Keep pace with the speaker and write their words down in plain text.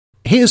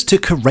Here's to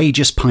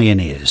courageous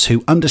pioneers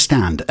who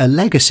understand a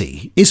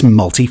legacy is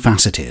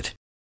multifaceted.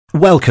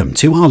 Welcome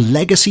to our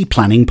Legacy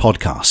Planning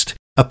Podcast,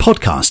 a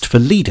podcast for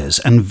leaders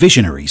and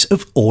visionaries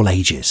of all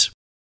ages.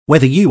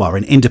 Whether you are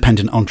an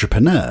independent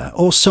entrepreneur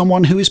or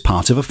someone who is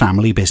part of a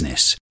family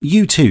business,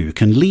 you too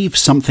can leave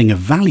something of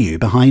value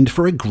behind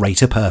for a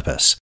greater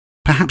purpose.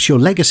 Perhaps your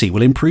legacy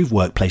will improve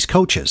workplace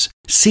cultures,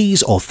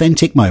 seize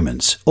authentic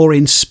moments, or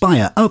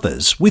inspire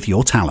others with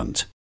your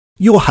talent.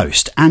 Your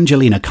host,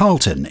 Angelina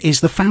Carlton,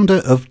 is the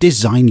founder of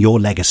Design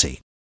Your Legacy,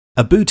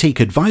 a boutique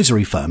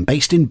advisory firm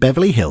based in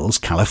Beverly Hills,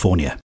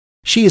 California.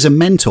 She is a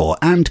mentor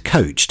and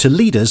coach to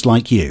leaders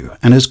like you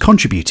and has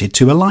contributed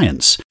to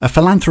Alliance, a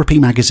philanthropy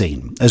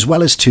magazine, as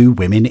well as to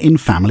Women in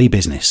Family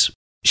Business.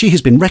 She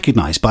has been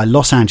recognized by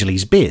Los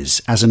Angeles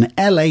Biz as an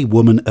LA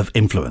Woman of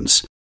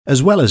Influence,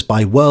 as well as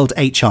by World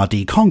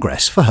HRD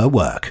Congress for her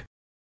work.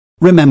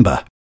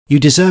 Remember, you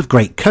deserve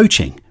great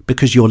coaching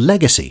because your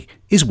legacy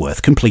is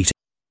worth completing.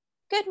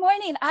 Good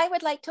morning. I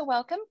would like to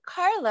welcome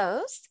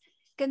Carlos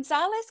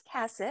Gonzalez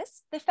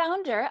Cassis, the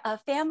founder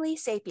of Family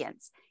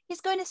Sapiens. He's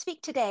going to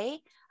speak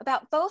today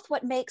about both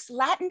what makes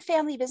Latin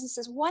family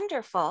businesses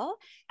wonderful,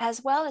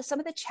 as well as some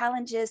of the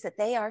challenges that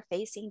they are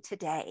facing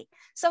today.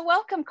 So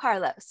welcome,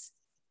 Carlos.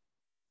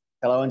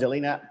 Hello,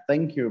 Angelina.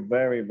 Thank you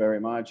very, very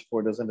much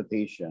for this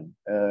invitation.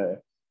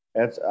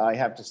 I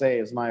have to say,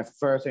 it's my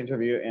first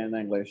interview in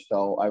English,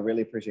 so I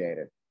really appreciate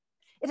it.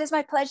 It is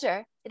my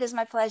pleasure. It is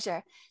my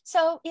pleasure.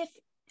 So if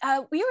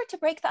we were to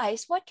break the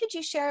ice, what could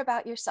you share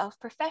about yourself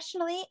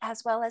professionally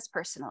as well as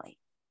personally?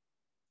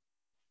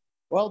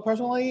 Well,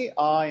 personally,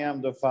 I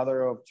am the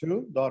father of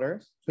two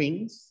daughters,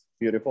 twins,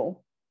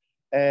 beautiful.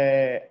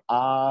 I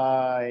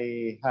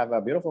have a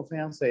beautiful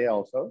fiance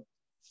also,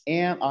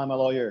 and I'm a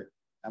lawyer.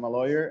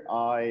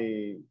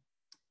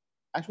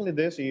 Actually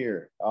this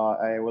year,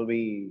 it will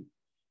be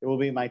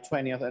my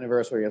 20th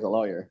anniversary as a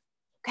lawyer.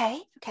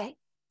 Okay.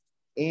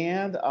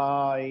 And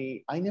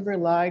I never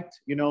liked,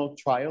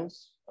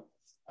 trials.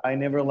 I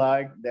never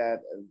liked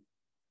that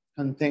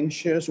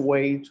contentious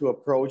way to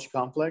approach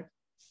conflict.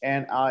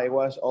 And I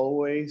was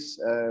always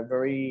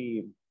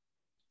very,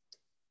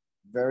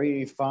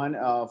 very fond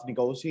of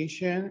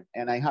negotiation.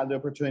 And I had the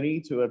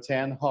opportunity to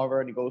attend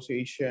Harvard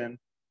negotiation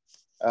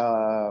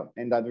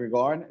in that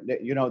regard.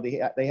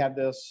 They have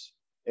this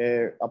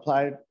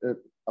applied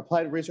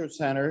research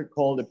center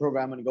called the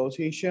Program of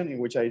Negotiation, in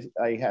which I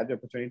had the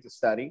opportunity to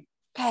study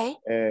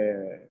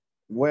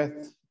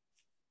with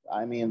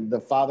the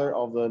father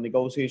of the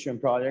negotiation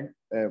project,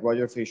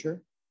 Roger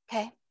Fisher.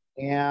 Okay.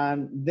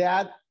 And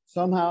that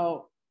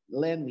somehow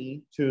led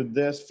me to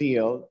this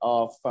field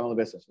of family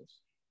businesses.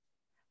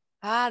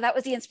 That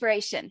was the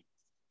inspiration.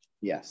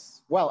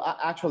 Yes. Well,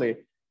 actually,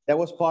 that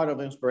was part of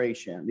the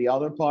inspiration. The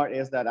other part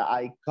is that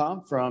I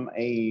come from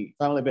a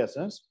family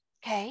business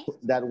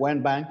that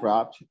went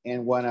bankrupt.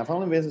 And when a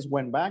family business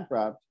went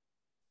bankrupt,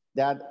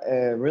 that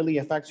really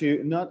affects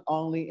you not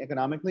only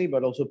economically,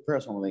 but also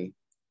personally.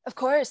 Of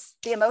course,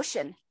 the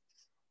emotion.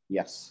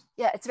 Yes.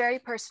 Yeah, it's very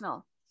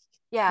personal.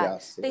 Yeah.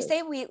 Yes, they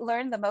say we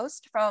learn the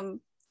most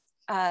from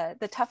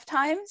the tough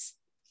times.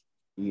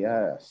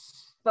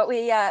 Yes. But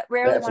we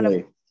rarely want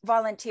to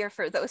volunteer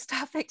for those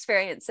tough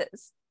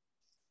experiences.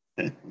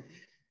 The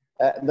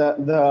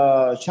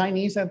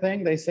Chinese, I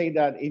think, they say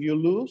that if you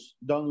lose,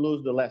 don't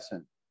lose the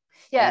lesson.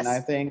 Yes. And I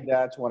think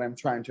that's what I'm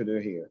trying to do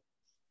here.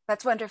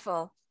 That's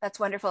wonderful. That's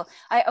wonderful.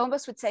 I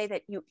almost would say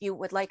that you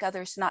would like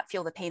others to not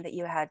feel the pain that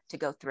you had to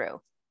go through.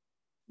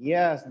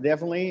 Yes,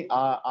 definitely.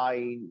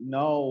 I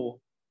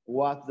know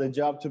what the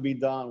job to be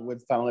done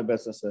with family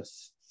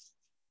businesses.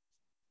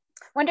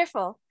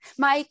 Wonderful.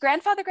 My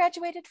grandfather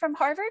graduated from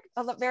Harvard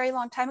a very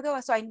long time ago,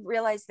 so I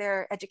realized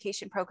their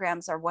education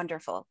programs are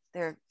wonderful.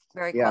 They're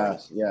very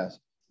quality. Yes.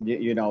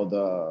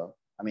 The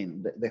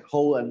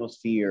whole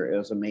atmosphere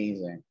is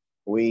amazing.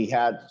 We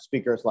had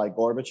speakers like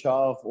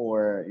Gorbachev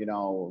or,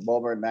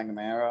 Robert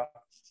McNamara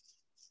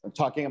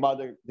talking about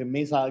the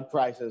missile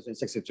crisis in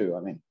 '62.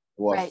 It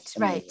was amazing.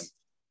 Right.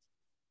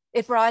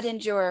 It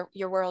broadened your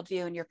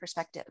worldview and your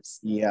perspectives.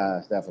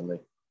 Yes, definitely.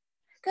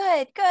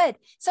 Good.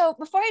 So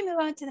before I move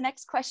on to the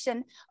next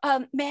question,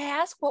 may I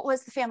ask, what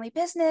was the family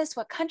business?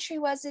 What country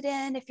was it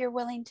in, if you're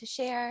willing to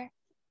share?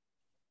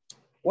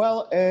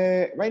 Well,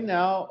 right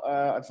now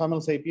at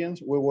Family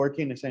Sapiens, we're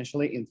working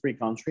essentially in 3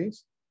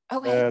 countries.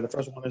 Okay. The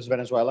first one is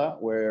Venezuela,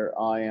 where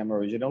I am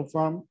original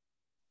from.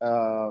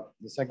 The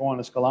second one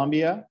is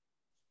Colombia.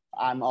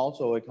 I'm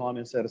also a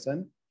Colombian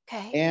citizen.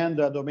 Okay. And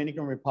the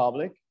Dominican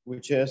Republic,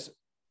 which is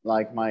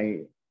like my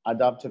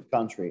adopted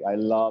country. I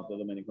love the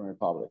Dominican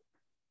Republic.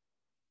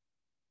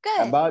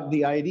 Good. But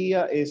the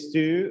idea is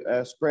to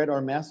spread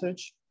our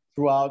message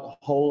throughout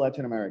whole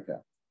Latin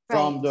America,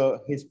 from the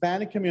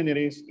Hispanic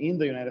communities in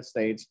the United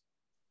States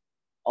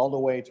all the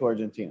way to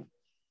Argentina.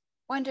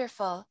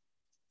 Wonderful.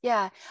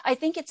 Yeah, I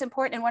think it's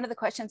important. And one of the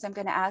questions I'm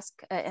going to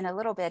ask in a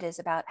little bit is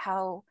about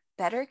how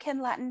better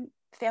can Latin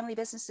family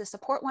businesses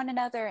support one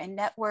another and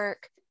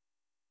network?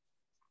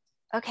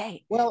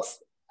 Okay. Well,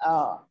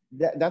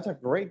 that's a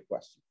great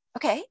question.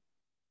 Okay.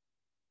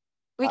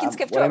 We can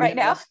skip to it right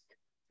now.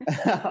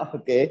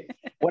 Okay.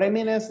 What I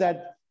mean is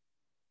that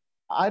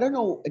I don't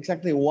know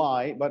exactly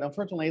why, but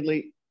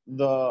unfortunately,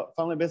 the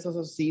family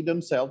businesses see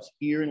themselves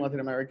here in Latin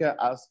America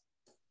as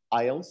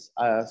isles,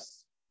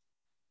 as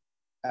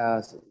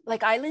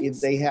Like if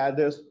islands? they had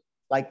this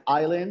like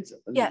islands,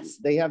 Yes.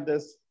 they have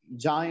this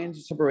giant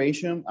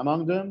separation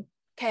among them.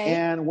 Okay.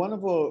 And one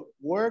of the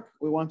work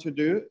we want to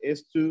do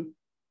is to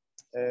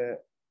uh,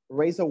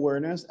 raise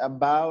awareness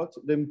about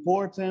the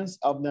importance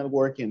of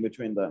networking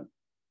between them.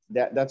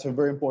 That's a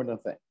very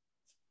important thing.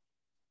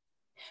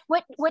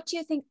 What do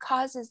you think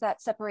causes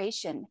that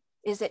separation?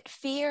 Is it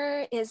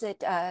fear? Is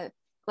it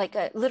like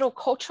a little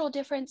cultural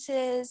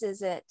differences?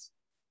 Is it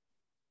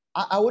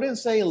I wouldn't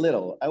say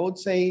little. I would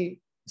say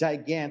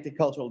gigantic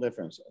cultural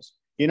differences.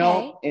 You okay?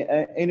 know,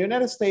 in the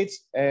United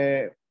States,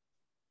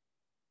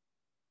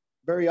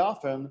 very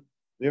often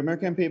the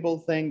American people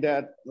think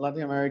that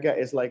Latin America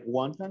is like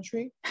one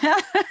country.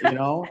 You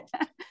know,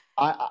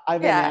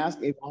 I've been Yeah.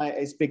 asked if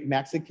I speak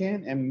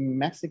Mexican, and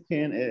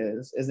Mexican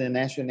is a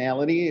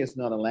nationality. It's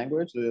not a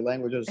language. The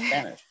language is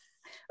Spanish.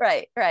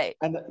 Right, right.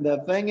 And the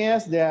thing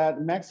is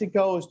that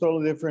Mexico is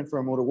totally different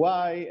from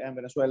Uruguay, and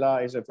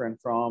Venezuela is different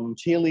from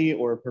Chile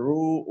or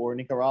Peru or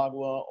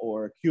Nicaragua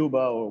or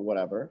Cuba or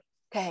whatever.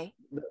 Okay.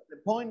 The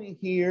point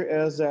here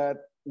is that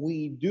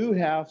we do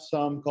have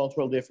some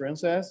cultural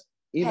differences,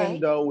 even Okay.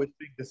 though we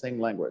speak the same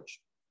language.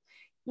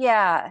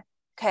 Yeah.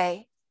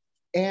 Okay.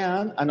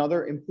 And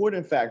another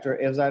important factor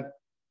is that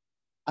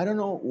I don't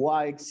know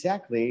why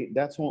exactly,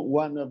 that's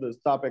one of the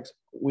topics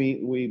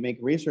we make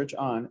research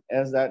on,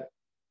 is that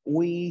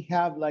we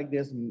have like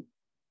this,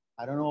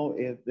 I don't know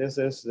if this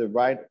is the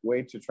right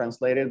way to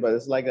translate it, but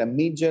it's like a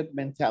midget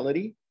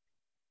mentality.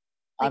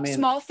 I Like mean,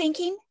 small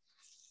thinking?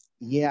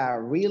 yeah,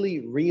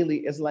 really, really,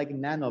 it's like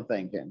nano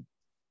thinking.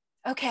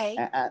 Okay.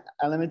 And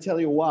let me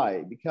tell you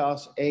why.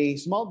 Because a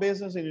small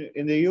business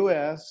in the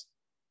US,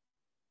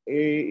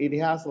 it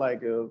has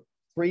like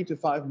 3 to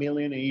 5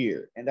 million a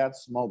year, and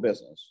that's small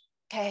business.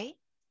 Okay.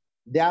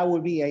 That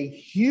would be a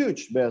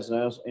huge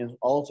business in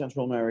all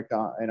Central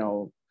America, you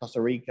know,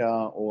 Costa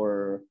Rica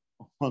or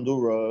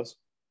Honduras,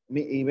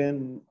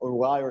 even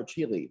Uruguay or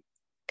Chile.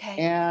 Okay.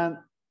 And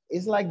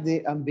it's like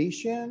the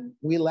ambition,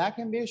 we lack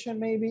ambition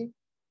maybe,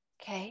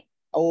 Okay.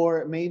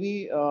 or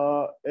maybe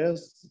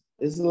is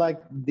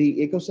like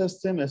the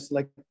ecosystem is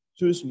like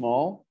too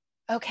small.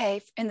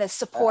 Okay. And the I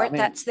support mean,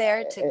 that's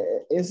there to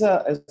it's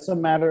a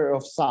matter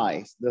of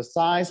size, the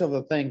size of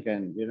the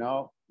thinking. You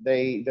know,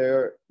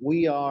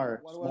 we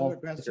are small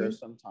thinkers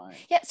sometimes.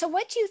 yeah. So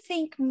what do you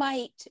think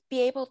might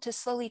be able to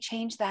slowly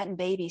change that in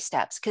baby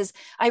steps? Because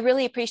I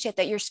really appreciate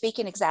that you're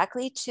speaking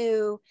exactly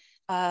to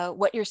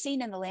what you're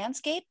seeing in the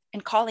landscape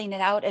and calling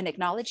it out and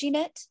acknowledging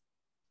it.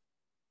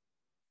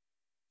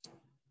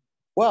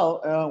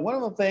 Well, one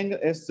of the things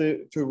is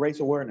to raise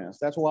awareness.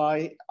 That's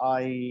why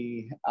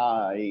I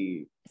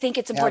I think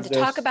it's have important to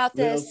talk this about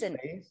little this and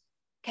space.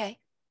 okay.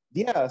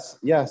 Yes,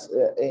 yes,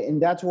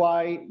 and that's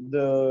why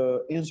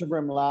the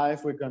Instagram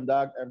Live we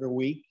conduct every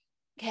week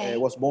Okay.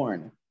 was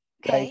born.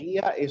 The Okay.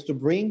 idea is to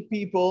bring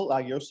people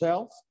like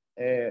yourself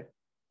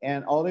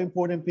and all the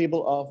important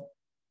people of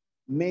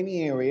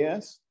many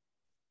areas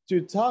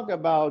to talk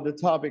about the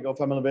topic of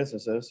family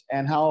businesses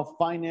and how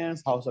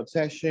finance, how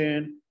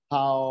succession,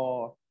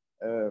 how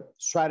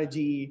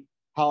strategy,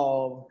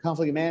 how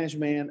conflict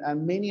management,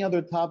 and many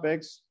other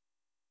topics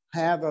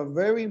have a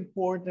very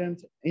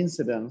important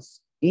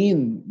incidence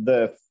in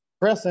the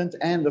present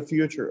and the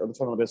future of the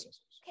family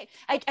businesses. Okay.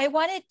 I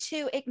wanted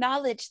to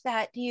acknowledge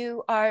that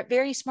you are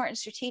very smart and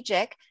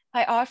strategic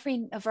by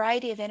offering a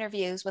variety of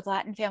interviews with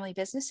Latin family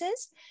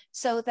businesses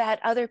so that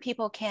other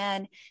people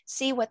can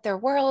see what their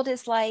world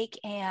is like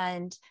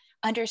and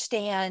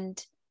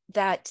understand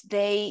that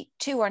they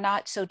too are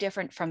not so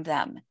different from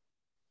them.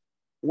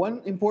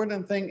 One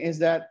important thing is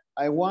that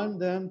I want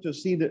them to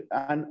see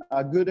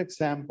a good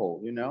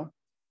example, you know.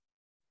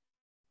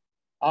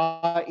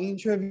 I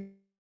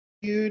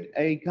interviewed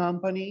a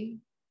company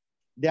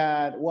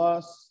that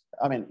was,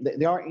 I mean,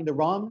 they are in the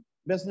rum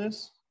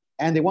business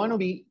and they want to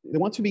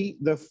be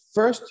the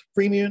first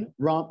premium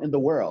rum in the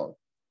world.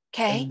 If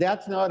Okay.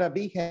 that's not a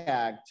big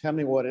hack, tell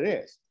me what it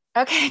is.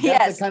 Okay. That's the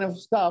Yes. kind of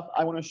stuff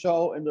I want to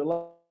show in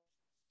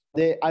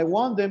I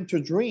want them to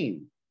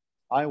dream.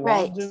 I want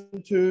Right.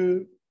 them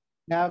to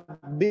have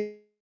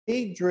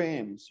big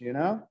dreams, you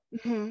know?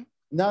 Mm-hmm.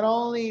 Not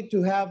only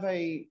to have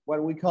a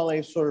what we call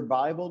a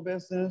survival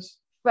business,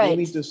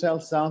 maybe Right. to sell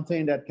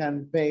something that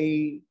can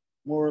pay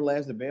more or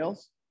less the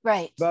bills,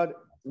 Right. but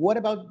what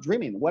about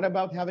dreaming? What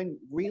about having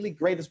really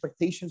great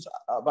expectations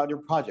about your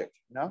project,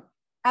 you know?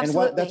 And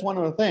what that's Absolutely. one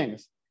of the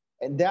things.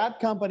 And that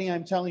company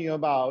I'm telling you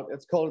about,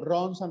 it's called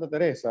Ron Santa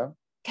Teresa.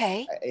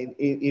 Okay.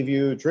 If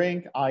you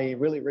drink, I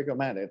really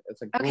recommend it.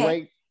 It's a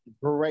Okay.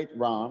 great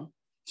rum,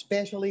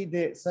 especially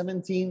the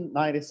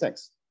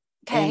 1796.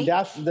 And Okay.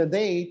 that's the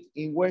date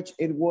in which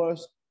it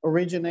was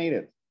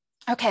originated.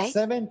 Okay.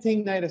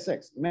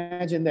 1796.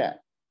 Imagine that.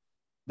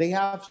 They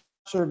have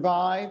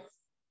survived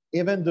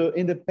even the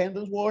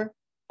independence war,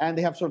 and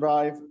they have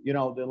survived, you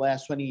know, the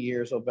last 20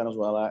 years of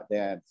Venezuela.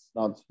 That's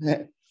not,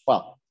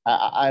 well,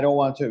 I don't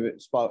want to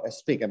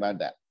speak about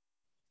that.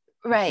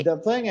 Right. The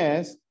thing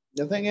is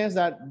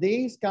that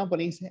these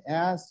companies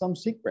have some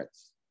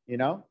secrets,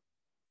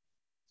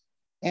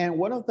 and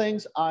one of the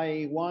things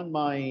I want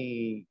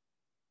my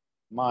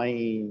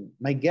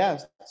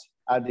guests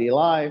at the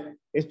live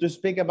is to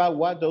speak about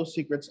what those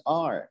secrets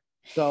are.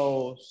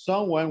 So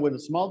someone with a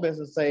small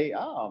business say,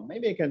 "Oh,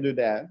 maybe I can do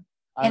that,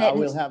 and And I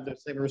will have the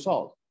same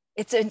result."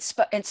 it's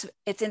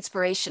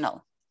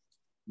inspirational.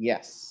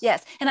 Yes.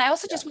 Yes. And I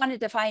also just Yes. wanted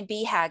to define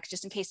BHAGs,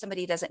 just in case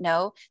somebody doesn't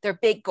know. They're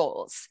big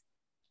goals.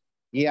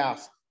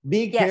 Yes.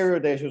 Big, Yes. hairy,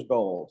 audacious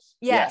goals.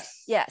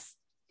 Yes. Yes. Yes.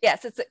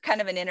 Yes. It's a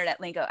kind of an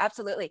internet lingo.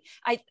 Absolutely.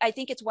 I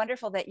think it's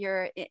wonderful that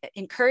you're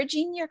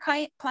encouraging your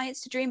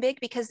clients to dream big,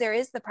 because there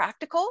is the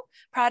practical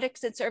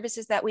products and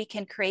services that we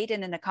can create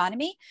in an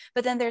economy.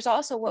 But then there's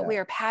also what Yeah. we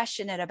are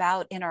passionate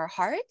about in our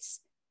hearts.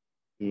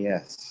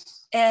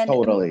 Yes. And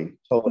Totally.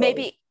 Totally.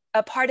 maybe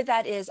a part of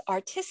that is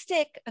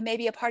artistic,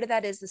 maybe a part of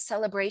that is the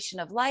celebration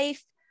of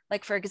life,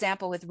 like for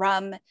example with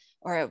rum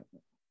or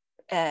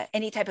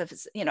any type of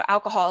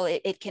alcohol.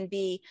 It can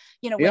be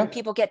when Yeah.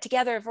 people get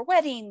together for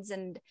weddings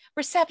and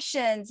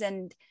receptions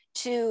and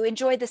to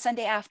enjoy the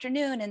Sunday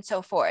afternoon and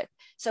so forth.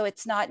 So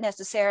it's not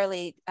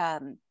necessarily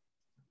like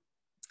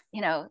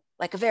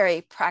a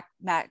very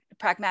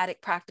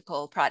pragmatic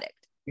practical product.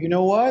 You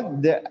know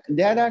what?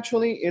 That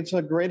actually, it's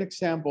a great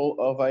example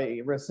of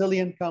a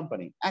resilient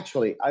company.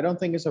 Actually, I don't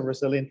think it's a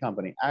resilient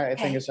company. I think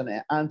Okay. it's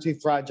an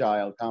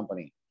anti-fragile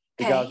company,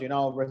 because, Okay.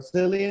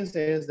 resilience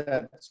is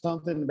that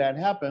something bad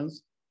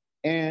happens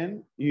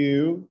and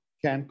you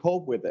can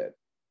cope with it.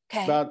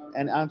 Okay. But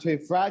an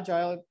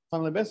anti-fragile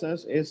family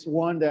business is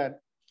one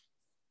that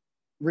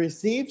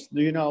receives,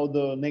 the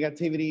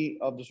negativity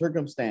of the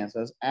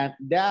circumstances, and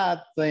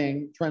that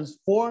thing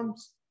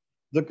transforms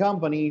the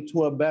company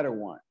to a better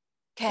one.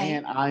 Okay.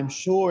 And I'm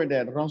sure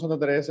that Ron Santa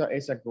Teresa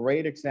is a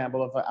great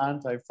example of an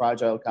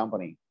anti-fragile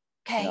company.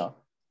 You Okay. know,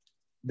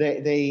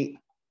 they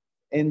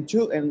in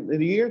the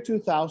year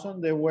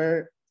 2000 they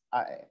were.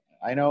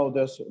 I know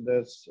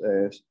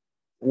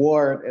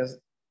word is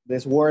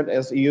this word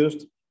is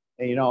used,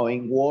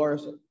 in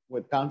wars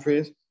with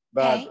countries, Okay.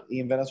 but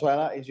in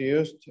Venezuela it's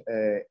used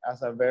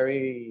as a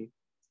very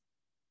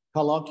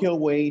colloquial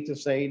way to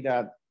say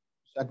that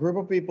a group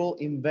of people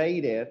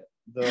invaded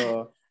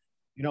the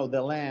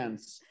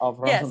lands of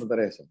Ron Yes. Santa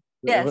Teresa.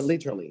 Yes.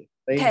 Literally,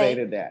 they Okay.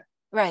 invaded that.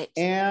 Right.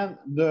 And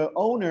the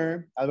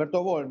owner,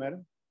 Alberto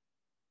Volmer,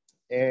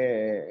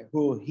 the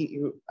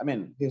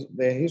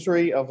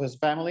history of his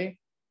family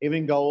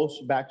even goes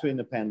back to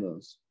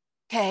independence.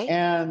 Okay.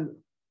 And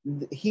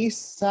he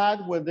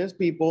sat with these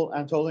people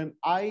and told him,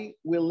 "I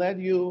will let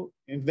you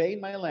invade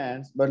my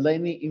lands, but let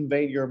me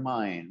invade your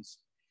minds."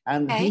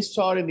 And he Okay.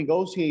 started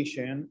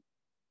negotiation,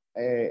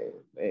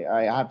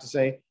 I have to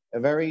say, a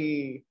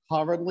very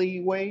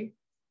cowardly way.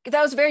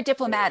 That was very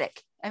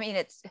diplomatic. I mean,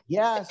 it's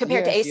Yes,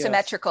 compared to yes, yes.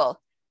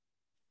 asymmetrical.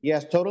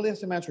 Yes, totally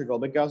asymmetrical,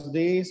 because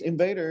these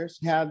invaders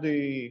had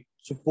the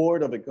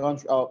support of the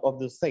country, of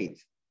the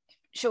state.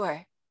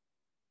 Sure.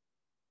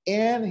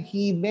 And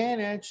he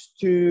managed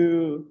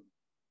to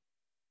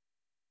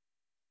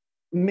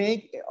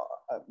make,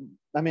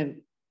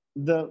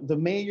 the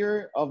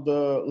mayor of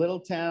the little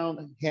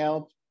town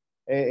helped.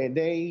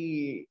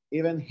 They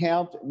even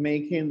helped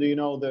making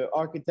the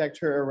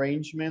architecture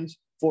arrangements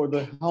for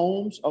the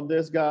homes of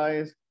these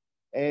guys.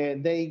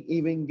 They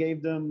even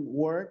gave them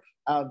work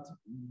at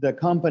the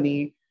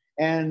company.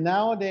 And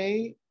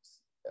nowadays,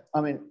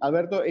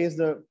 Alberto is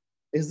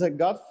the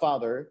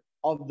godfather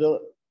of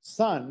the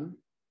son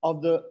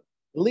of the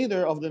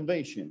leader of the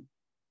invasion.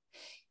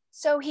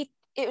 So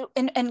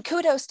and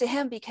kudos to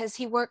him, because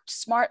he worked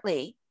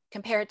smartly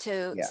compared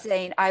to Yeah.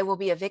 saying, I will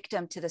be a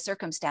victim to the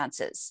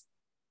circumstances.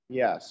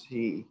 Yes,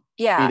 he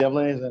Yeah.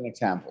 definitely is an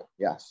example.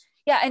 Yes.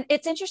 Yeah. And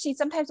it's interesting.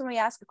 Sometimes when we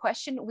ask a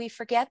question, we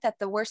forget that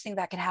the worst thing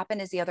that can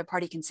happen is the other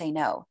party can say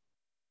no.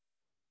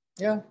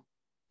 Yeah.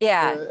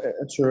 Yeah.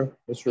 It's true.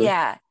 It's true.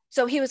 Yeah.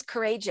 So he was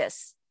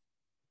courageous.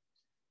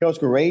 He was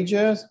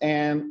courageous,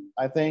 and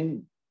I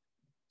think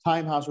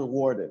time has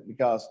rewarded,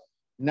 because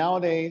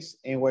nowadays,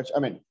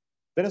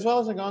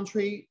 Venezuela is a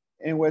country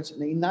in which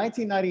in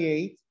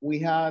 1998 we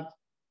had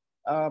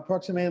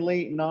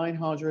approximately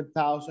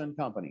 900,000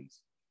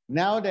 companies.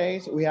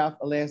 Nowadays we have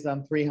less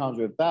than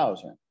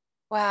 300,000.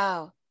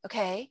 Wow.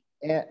 Okay.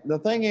 And the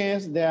thing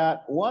is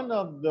that one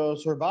of the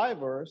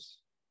survivors,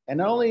 and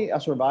not only a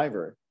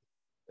survivor,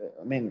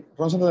 Ron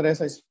Santa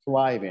Teresa is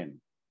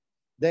thriving.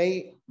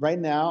 They right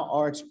now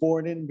are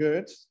exporting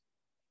goods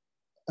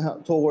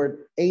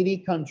toward 80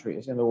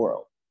 countries in the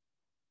world.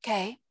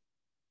 Okay.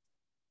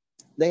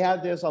 They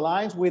have this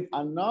alliance with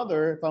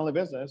another family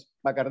business,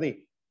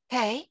 Bacardi.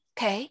 Okay.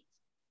 Okay.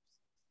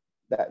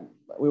 That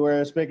we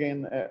were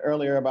speaking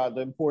earlier about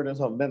the importance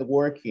of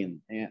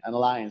networking and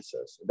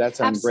alliances. That's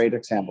a great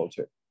example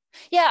too.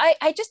 Yeah,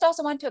 I just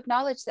also want to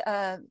acknowledge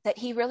that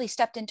he really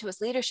stepped into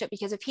his leadership,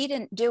 because if he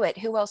didn't do it,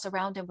 who else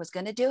around him was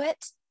going to do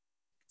it?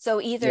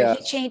 So either he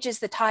Yes. changes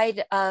the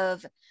tide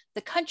of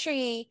the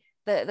country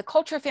the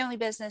culture of family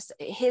business,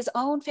 his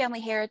own family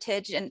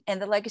heritage and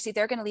the legacy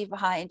they're going to leave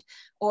behind.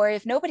 Or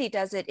if nobody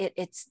does it,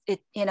 it's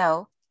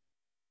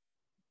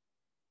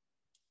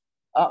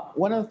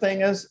one of the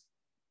things is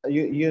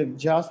you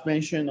just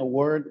mentioned a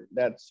word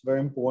that's very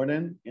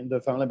important in the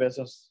family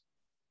business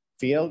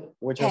field,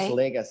 which is okay,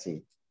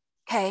 legacy.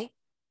 okay,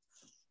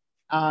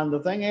 And the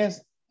thing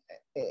is,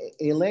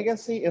 a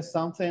legacy is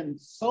something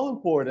so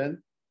important.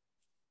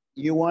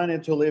 You want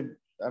it to live.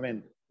 I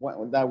mean,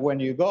 that when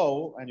you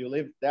go and you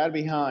leave that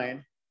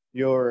behind,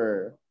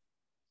 your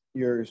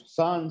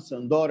sons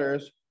and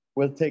daughters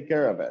will take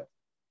care of it.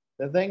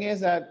 The thing is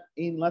that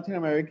in Latin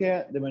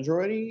America, the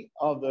majority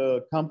of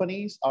the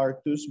companies are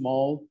too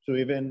small to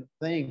even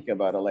think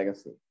about a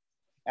legacy.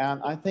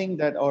 And I think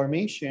that our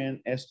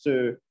mission is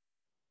to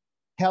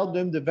help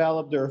them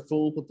develop their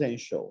full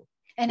potential,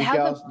 and how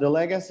because the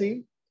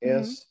legacy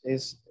Mhm.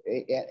 is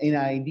an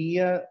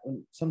idea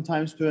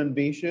sometimes too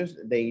ambitious.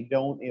 They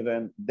don't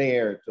even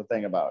dare to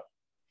think about.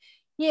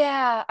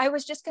 Yeah, I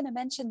was just going to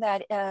mention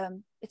that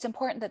it's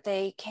important that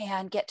they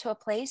can get to a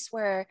place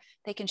where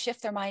they can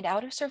shift their mind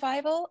out of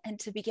survival and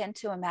to begin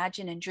to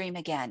imagine and dream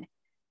again.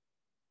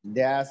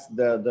 That's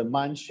the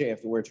mind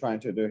shift we're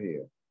trying to do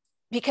here.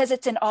 Because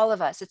it's in all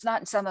of us. It's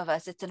not in some of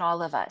us, it's in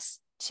all of us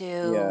to,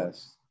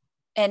 Yes.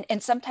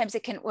 and sometimes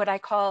it can, what I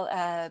call,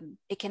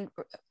 it can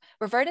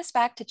revert us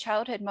back to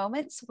childhood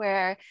moments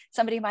where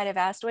somebody might have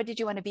asked, what did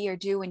you want to be or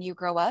do when you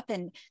grow up?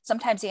 And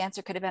sometimes the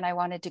answer could have been, I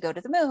wanted to go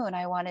to the moon.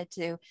 I wanted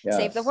to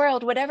save the Yes.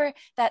 world, whatever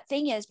that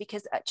thing is,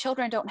 because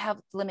children don't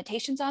have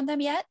limitations on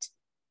them yet,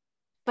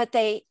 but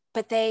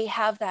they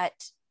have that.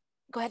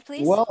 Go ahead,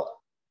 please. Well,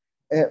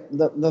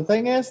 the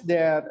thing is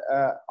that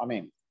I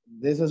mean,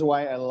 this is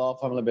why I love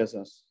family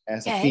business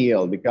as a Okay.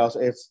 field, because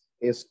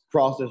it's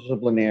cross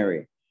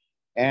disciplinary,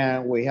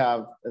 and we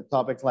have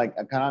topics like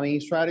economy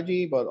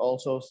strategy, but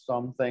also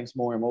some things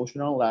more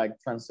emotional like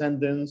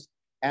transcendence,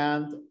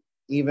 and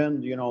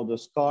even the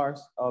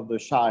scars of the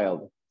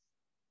child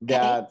Okay.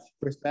 that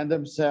present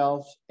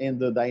themselves in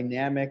the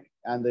dynamic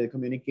and the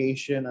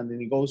communication and the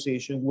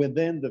negotiation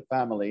within the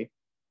family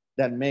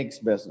that makes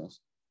business.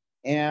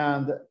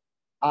 And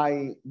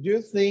I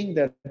do think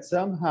that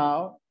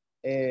somehow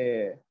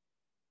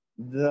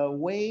the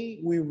way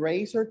we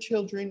raise our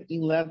children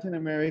in Latin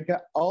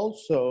America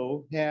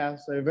also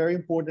has a very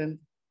important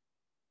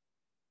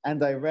and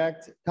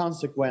direct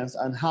consequence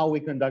on how we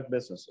conduct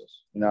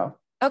businesses.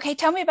 Okay.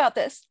 Tell me about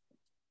this.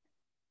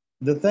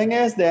 The thing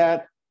is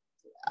that,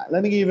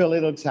 let me give you a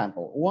little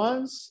example.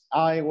 Once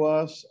I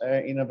was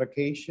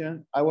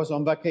I was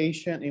on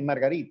vacation in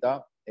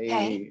Margarita.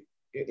 Okay.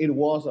 It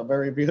was a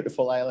very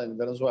beautiful island in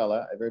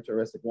Venezuela, a very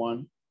touristic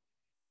one.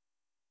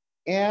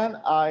 And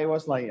I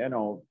was like,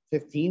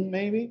 15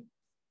 maybe.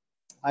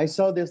 I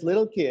saw this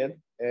little kid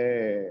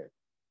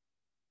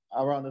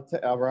around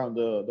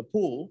the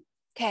pool.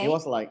 He Okay.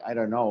 was like, I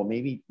don't know,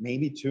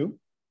 maybe two.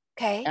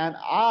 Okay. And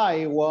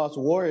I was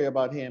worried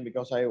about him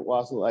because I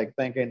was like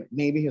thinking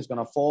maybe he's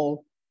gonna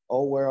fall.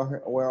 Oh,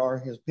 where are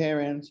his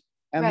parents?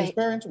 And his Right.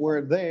 parents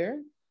were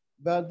there,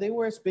 but they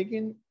were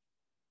speaking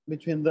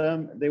between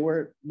them. They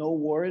were no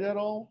worried at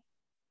all.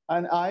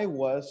 And I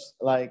was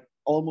like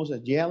almost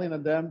yelling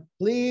at them,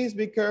 please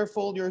be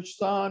careful, your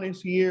son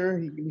is here,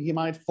 he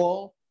might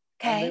fall.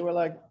 And they Okay. were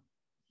like,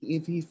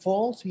 if he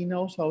falls, he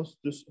knows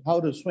how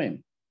to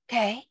swim.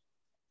 Okay.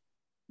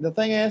 The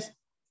thing is,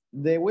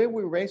 the way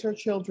we raise our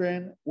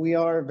children, we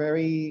are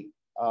very,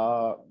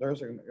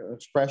 there's an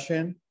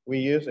expression we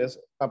use is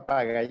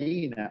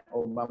papagallina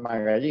or mama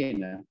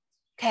gallina.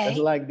 It's Okay.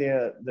 like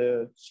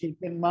the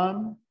chicken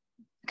mom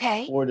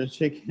Okay. or the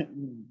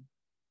chicken.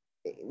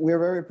 We're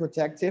very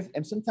protective,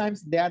 and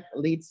sometimes that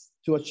leads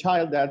to a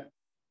child that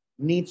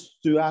needs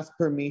to ask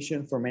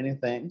permission for many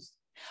things.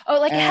 Oh,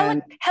 like a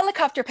And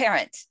helicopter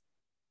parent.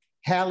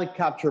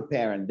 helicopter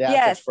parent, that's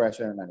Yes.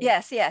 expression.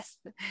 Yes. Yes.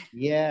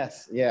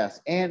 Yes, yes.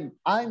 And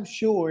I'm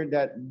sure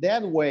that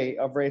that way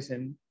of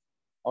raising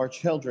our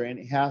children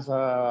has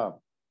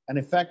an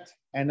effect,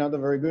 another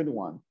very good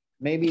one.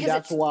 Maybe Because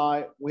that's it's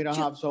why we don't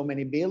too. have so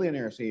many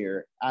billionaires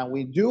here. And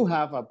we do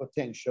have a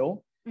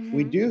potential.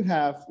 We Mhm. do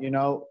have,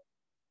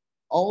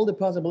 all the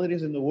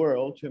possibilities in the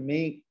world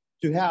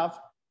to have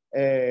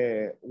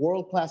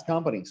world-class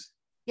companies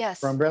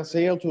from Yes.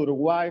 Brazil to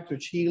Uruguay to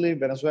Chile,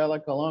 Venezuela,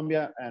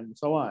 Colombia, and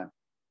so on.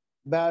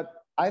 But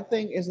I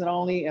think it's not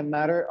only a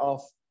matter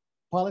of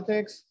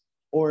politics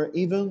or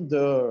even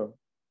the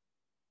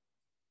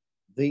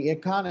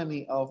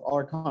economy of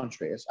our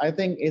countries. I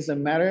think it's a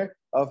matter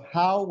of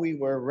how we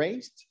were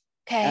raised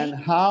and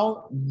Okay.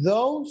 how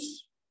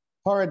those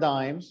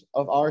paradigms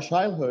of our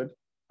childhood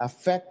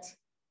affect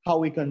how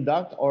we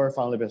conduct our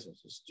family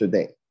businesses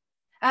today.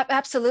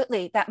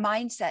 Absolutely. That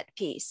mindset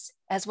piece,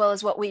 as well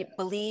as what we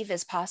believe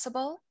is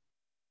possible.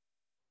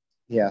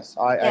 Yes,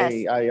 I, Yes.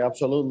 I, I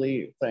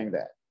absolutely think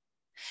that.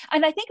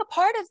 And I think a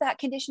part of that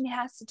conditioning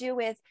has to do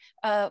with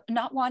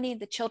not wanting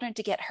the children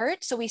to get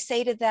hurt. So we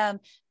say to them,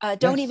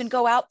 don't even Yes.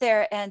 go out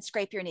there and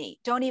scrape your knee.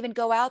 Don't even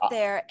go out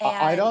there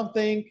I and don't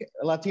think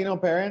Latino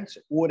parents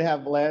would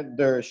have let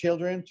their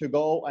children to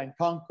go and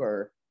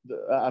conquer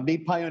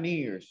big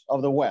pioneers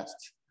of the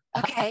West.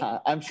 Okay.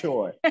 I'm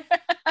sure.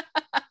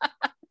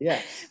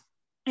 Yes.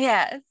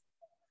 Yes.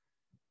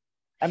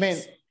 I mean,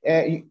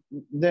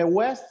 the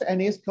West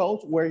and East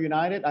Coast were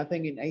united, I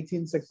think, in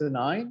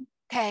 1869.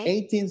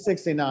 Okay.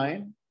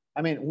 1869.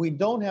 I mean, we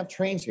don't have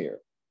trains here.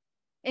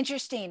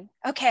 Interesting.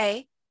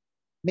 Okay.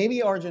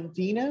 Maybe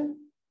Argentina,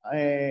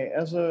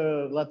 as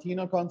a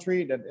Latino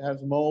country that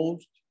has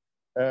most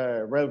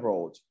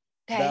railroads.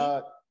 Okay.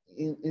 But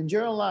in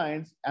general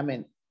lines, I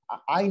mean,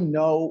 I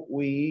know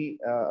we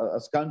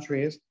as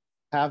countries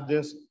have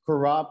this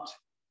corrupt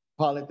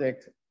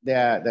politics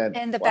that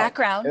In the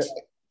background.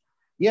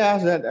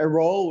 Yes, that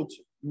erodes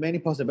many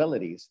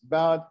possibilities.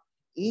 But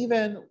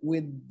even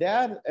with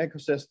that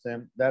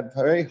ecosystem, that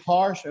very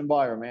harsh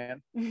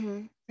environment,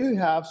 Mm-hmm. you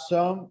have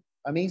some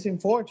amazing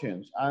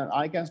fortunes. And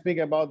I can speak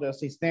about the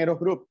Cisneros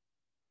Group,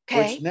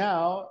 Okay. which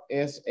now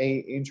is a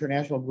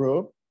international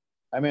group.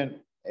 I mean,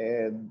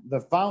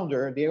 the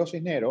founder, Diego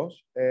Cisneros,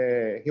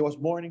 he was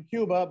born in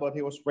Cuba, but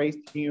he was raised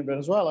here in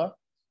Venezuela.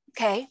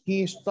 Okay.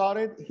 He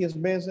started his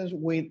business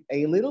with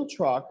a little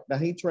truck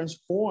that he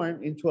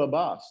transformed into a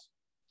bus.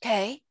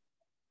 Okay.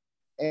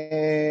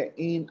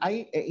 In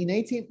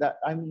 18,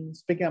 I'm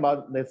speaking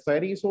about the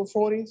 30s or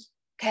 40s.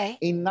 Okay.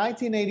 In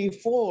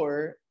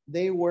 1984,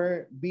 they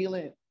were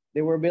billing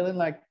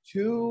like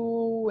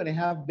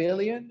 $2.5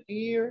 billion a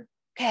year.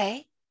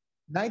 Okay.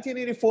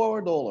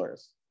 1984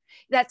 dollars.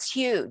 That's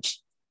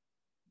huge.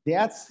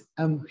 That's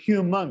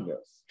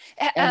humongous.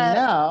 And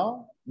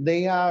now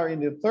they are in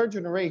the third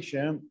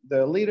generation.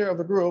 The leader of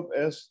the group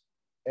is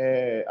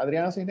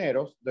Adriana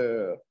Cisneros,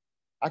 the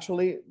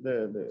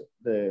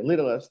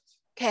littlest.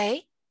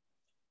 Okay.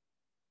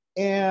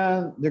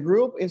 And the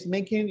group is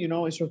making,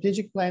 a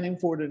strategic planning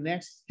for the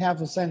next half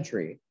a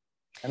century.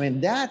 I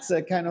mean, that's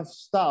the kind of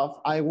stuff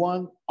I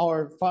want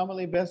our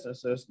family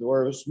businesses,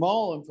 or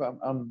small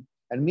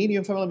and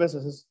medium family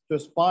businesses, to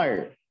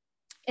aspire.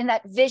 In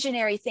that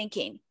visionary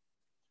thinking.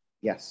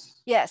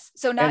 Yes. Yes.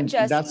 So not And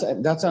just.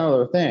 That's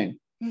another thing.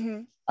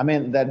 Mm-hmm. I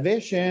mean, that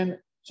vision,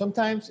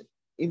 sometimes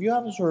if you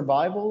have a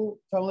survival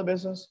family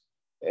business,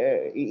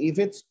 if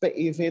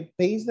it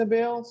pays the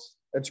bills,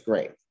 it's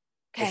great.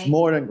 Okay. It's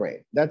more than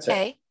great. That's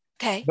it.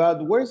 Okay.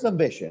 But where's the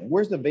vision?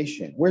 Where's the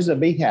vision? Where's the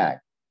big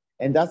hack?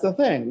 And that's the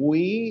thing.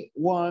 We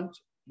want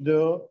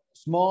the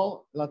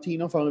small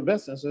Latino family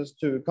businesses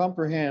to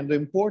comprehend the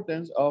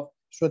importance of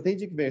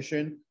strategic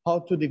vision, how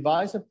to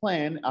devise a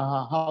plan,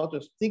 how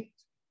to stick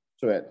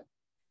to it.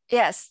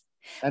 Yes.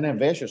 An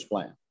ambitious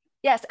plan.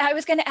 Yes, I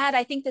was going to add,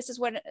 I think this is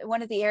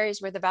one of the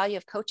areas where the value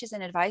of coaches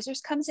and advisors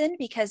comes in,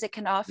 because it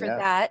can offer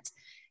that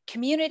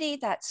community,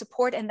 that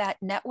support, and that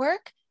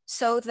network,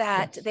 so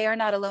that they are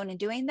not alone in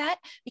doing that.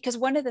 Because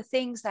one of the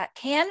things that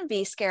can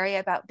be scary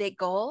about big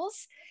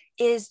goals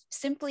is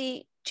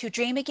simply to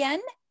dream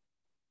again.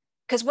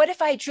 Because what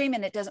if I dream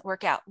and it doesn't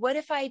work out? What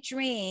if I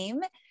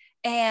dream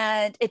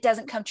and it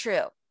doesn't come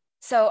true?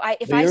 So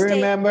do you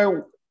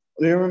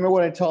remember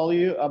what I told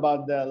you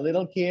about the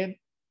little kid?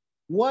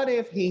 What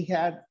if he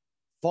had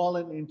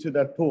fallen into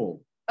that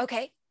pool?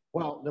 Okay.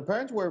 Well, the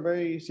parents were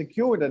very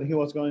secure that he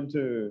was going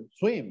to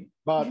swim,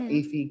 but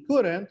if he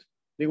couldn't,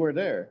 they were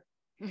there.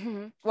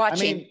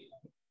 Watching. I mean,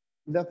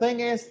 the thing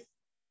is,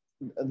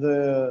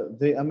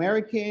 the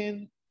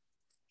American,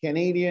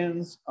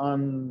 Canadians,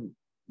 and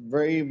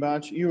very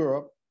much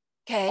Europe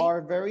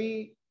are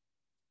very,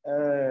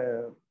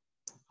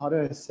 how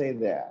do I say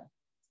that?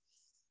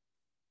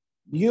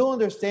 You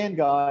understand,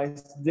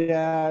 guys,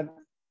 that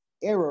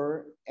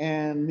error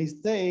and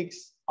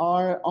mistakes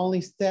are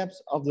only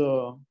steps of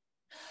the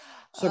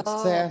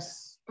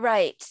success.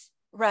 Right.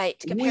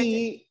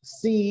 We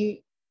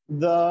see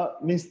the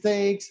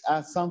mistakes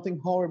as something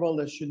horrible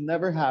that should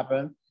never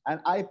happen, and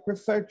I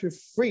prefer to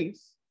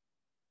freeze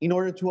in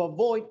order to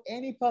avoid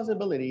any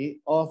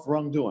possibility of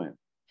wrongdoing,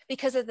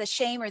 because of the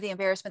shame or the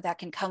embarrassment that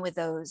can come with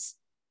those,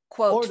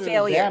 quote, or the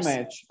failures,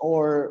 damage,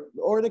 or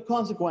the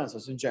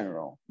consequences in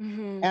general.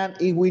 And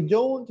if we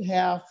don't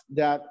have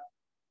that,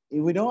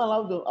 if we don't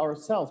allow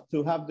ourselves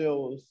to have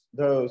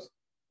those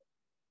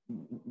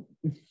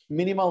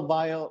minimal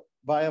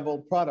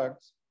viable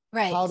products,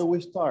 how do we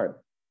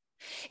start?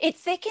 It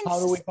thickens. How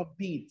do we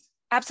compete?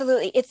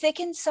 Absolutely. It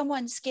thickens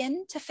someone's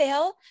skin to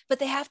fail, but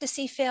they have to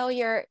see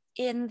failure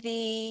in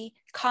the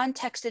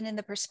context and in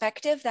the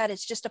perspective that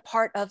it's just a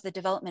part of the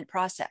development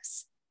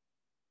process.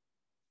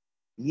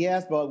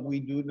 Yes, but we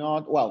do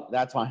not. Well,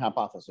 that's my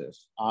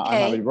hypothesis. I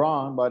might be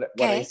wrong, but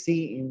what I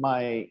see in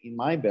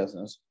my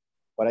business,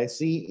 what I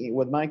see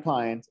with my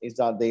clients is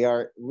that they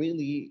are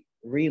really,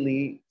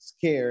 really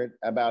scared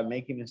about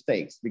making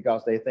mistakes,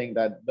 because they think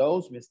that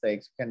those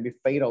mistakes can be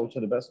fatal to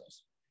the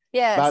business.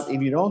 Yes. But if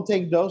you don't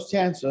take those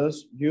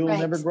chances, you'll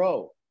never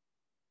grow.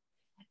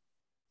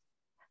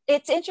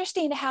 It's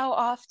interesting how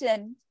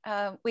often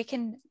we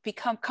can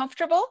become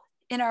comfortable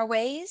in our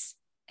ways.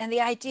 And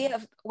the idea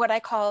of what I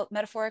call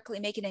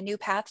metaphorically making a new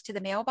path to the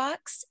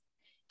mailbox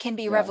can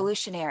be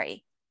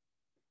revolutionary.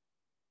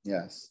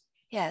 Yes.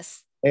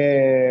 Yes.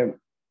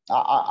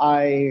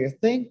 I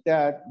think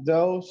that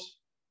those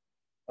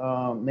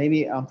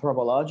maybe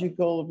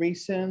anthropological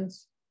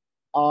reasons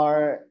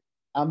are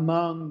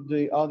among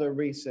the other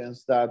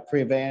reasons that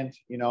prevent,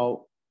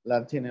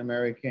 Latin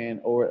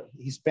American or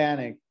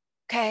Hispanic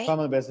Okay.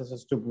 family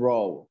businesses to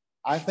grow.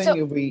 I think So,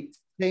 if we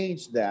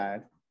change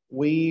that,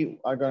 we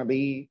are going to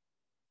be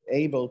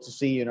able to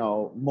see,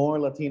 more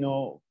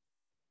Latino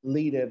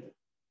leaded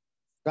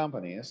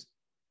companies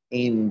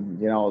in,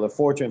 the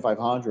Fortune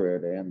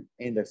 500 and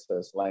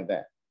indexes like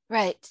that.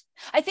 right.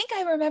 I think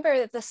I remember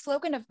that the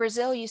slogan of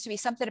Brazil used to be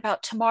something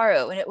about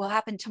tomorrow and it will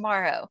happen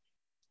tomorrow,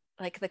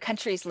 like the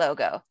country's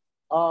logo.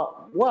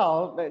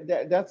 Well,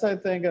 that's, I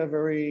think, a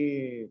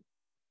very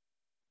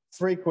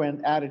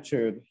frequent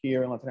attitude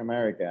here in Latin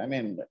America. I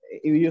mean,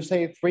 if you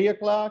say 3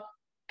 o'clock,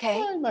 Okay.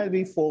 well, it might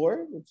be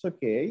four. It's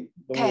okay.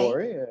 Don't Okay.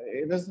 worry.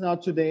 If it's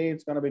not today,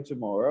 it's going to be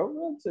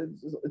tomorrow.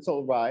 It's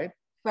all right.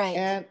 Right.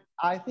 And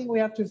I think we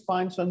have to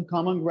find some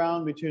common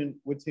ground between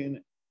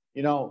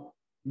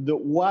the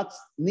what's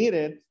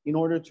needed in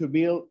order to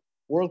build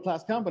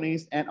world-class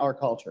companies and our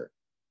culture.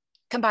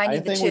 I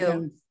Combining the think we two.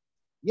 can,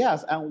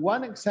 yes. And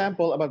one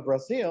example about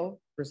Brazil,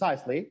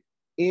 precisely,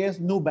 is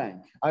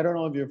Nubank. I don't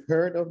know if you've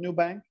heard of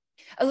Nubank.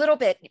 A little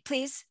bit,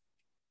 please.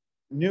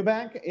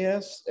 Nubank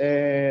is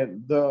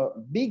the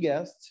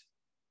biggest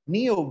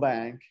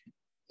neobank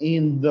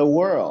in the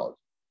world.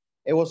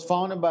 It was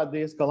founded by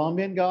this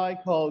Colombian guy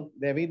called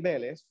David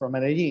Vélez from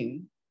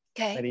Medellin.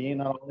 Okay. Medellin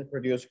not only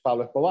produced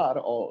Pablo Escobar,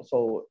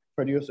 also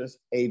produces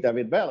a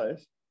David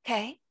Vélez.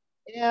 Okay.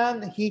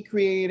 And he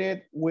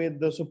created, with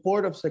the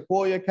support of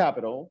Sequoia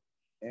Capital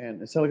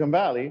in Silicon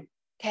Valley,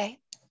 Okay.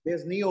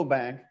 this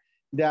neobank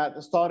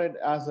that started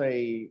as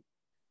a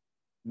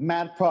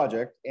mad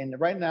project, and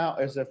right now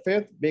is the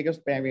fifth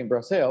biggest bank in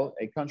Brazil,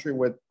 a country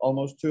with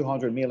almost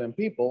 200 million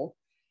people.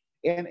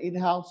 And it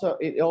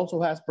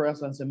also has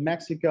presence in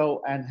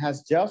Mexico and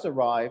has just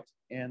arrived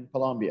in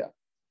Colombia.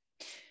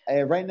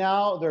 Right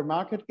now, their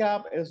market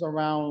cap is a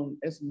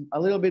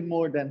little bit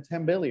more than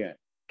 10 billion.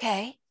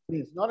 Okay.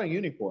 It's not a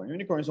unicorn.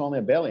 Unicorn is only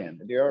a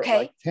billion. There are Okay.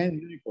 like 10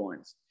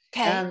 unicorns.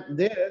 Okay. And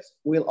this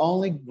will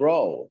only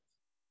grow.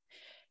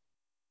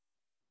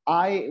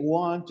 I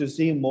want to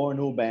see more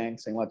new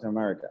banks in Latin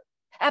America.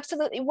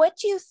 Absolutely. What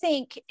do you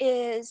think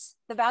is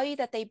the value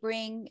that they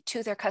bring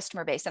to their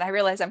customer base? And I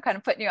realize I'm kind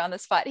of putting you on the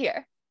spot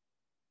here.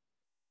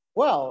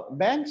 Well,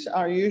 banks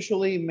are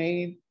usually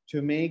made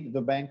to make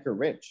the banker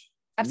rich.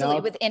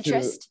 Absolutely. With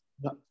interest.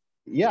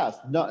 Yes,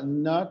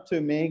 not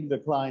to make the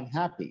client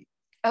happy.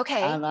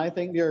 Okay. And I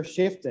think they're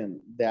shifting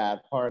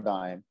that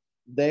paradigm.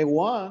 They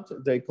want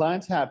the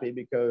clients happy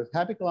because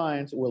happy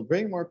clients will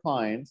bring more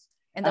clients.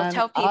 And they'll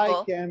tell people.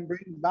 I can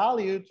bring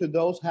value to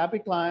those happy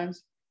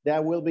clients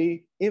that will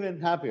be even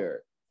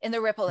happier. In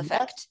the ripple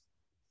effect.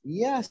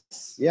 Yes.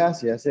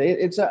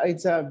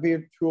 It's a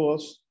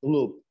virtuous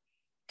loop.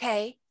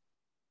 Okay.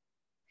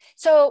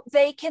 So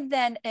they can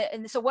then,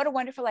 and so what a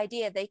wonderful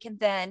idea. They can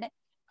then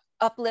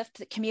uplift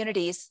the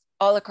communities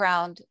all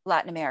around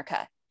Latin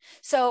America.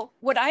 So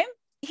what I'm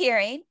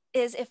hearing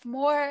is if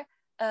more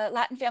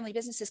Latin family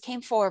businesses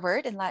came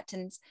forward and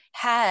Latins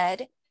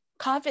had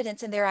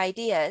confidence in their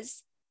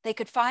ideas, they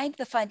could find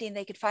the funding,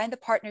 they could find the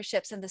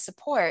partnerships and the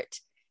support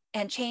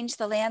and change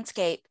the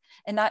landscape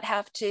and not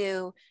have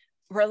to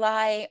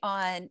rely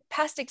on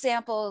past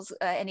examples,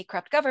 any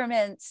corrupt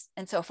governments,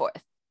 and so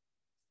forth.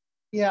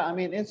 Yeah, I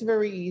mean, it's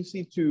very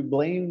easy to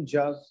blame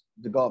just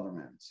the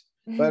government.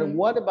 Mm-hmm. But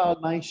what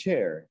about my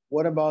share?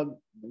 What about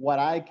what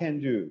I can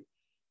do?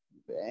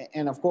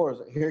 And of course,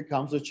 here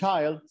comes a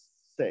child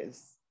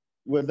says,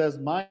 with this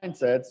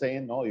mindset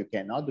saying, no, you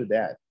cannot do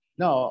that.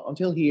 No,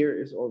 until here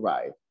is all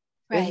right.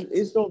 Right.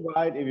 It's all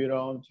right if you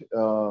don't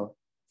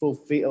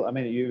fulfill, I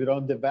mean, you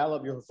don't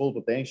develop your full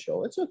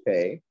potential. It's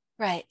okay.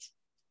 Right.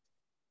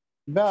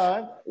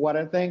 But what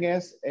I think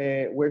is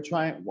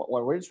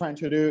what we're trying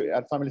to do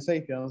at Family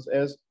Sapiens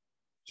is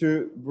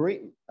to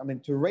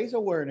raise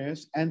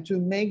awareness and to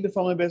make the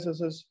family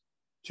businesses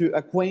to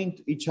acquaint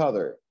each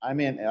other. I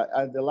mean,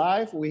 at the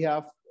live, we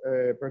have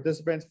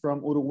participants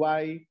from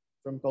Uruguay,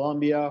 from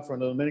Colombia, from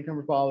the Dominican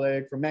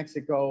Republic, from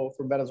Mexico,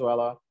 from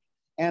Venezuela.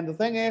 And the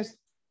thing is,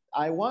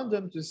 I want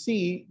them to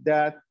see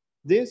that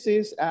this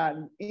is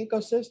an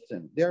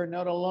ecosystem. They're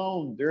not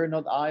alone. They're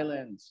not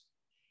islands.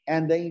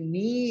 And they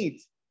need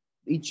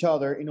each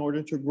other in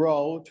order to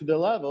grow to the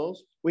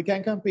levels. We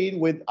can compete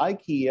with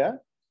IKEA.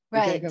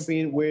 Right. We can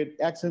compete with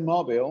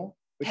ExxonMobil.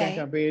 We Okay. can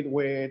compete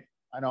with,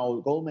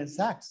 Goldman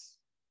Sachs.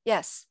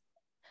 Yes.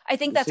 I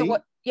think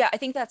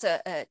that's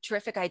a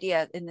terrific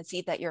idea in the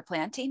seed that you're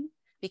planting,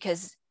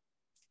 because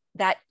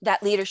that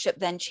leadership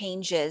then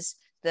changes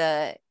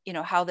the,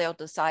 how they'll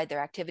decide their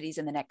activities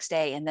in the next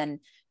day. And then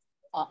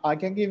I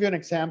can give you an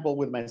example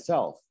with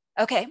myself.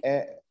 Okay.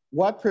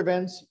 What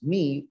prevents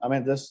me,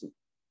 this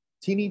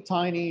teeny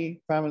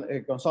tiny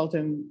family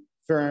consulting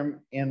firm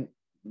in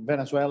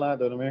Venezuela,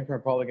 the Dominican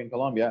Republic, and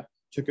Colombia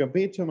to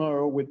compete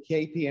tomorrow with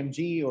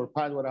KPMG or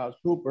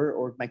PricewaterhouseCoopers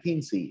or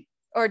McKinsey.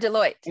 Or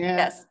Deloitte,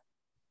 yes.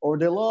 Or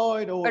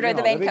Deloitte, or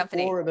the bank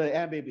company. Or the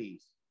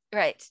MBBs.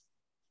 Right.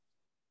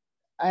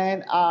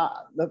 And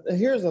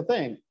here's the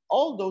thing.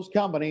 all those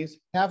companies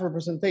have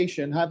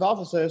representation, have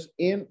offices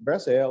in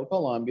Brazil,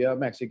 Colombia,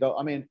 Mexico.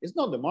 I mean, it's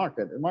not the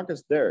market. The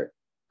market's there.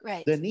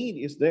 Right. The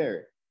need is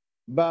there.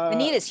 The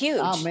need But is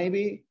huge.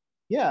 maybe,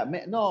 yeah,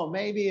 no,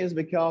 maybe it's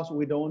because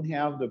we don't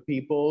have the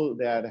people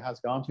that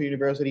has gone to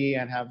university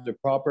and have the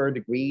proper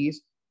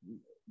degrees.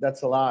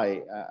 That's a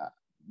lie.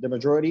 The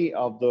majority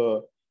of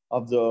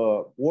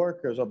the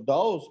workers of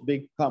those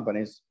big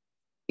companies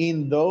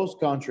in those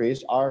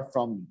countries are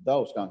from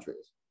those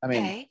countries. I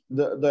mean, Okay.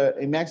 the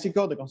in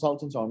Mexico, the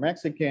consultants are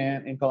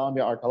Mexican. In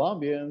Colombia, are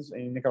Colombians.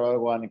 In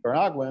Nicaragua,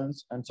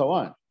 Nicaraguans, and so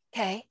on.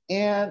 Okay.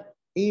 And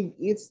if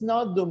it's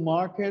not the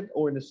market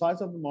or the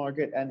size of the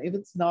market, and if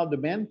it's not the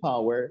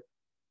manpower,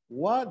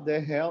 what the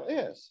hell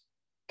is?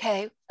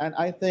 Okay. And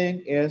I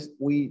think is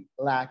we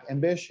lack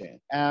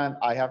ambition. And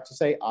I have to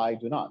say, I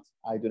do not.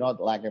 I do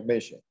not lack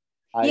ambition.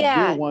 I do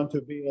Yeah. want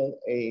to build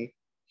a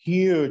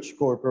huge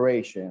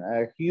corporation,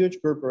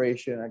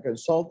 a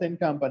consulting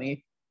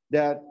company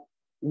that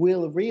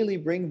will really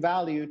bring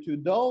value to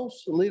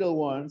those little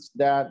ones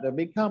that the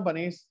big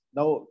companies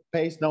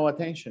pays no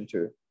attention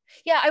to.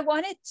 Yeah. I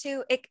wanted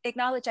to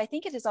acknowledge, I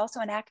think it is also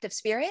an act of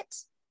spirit.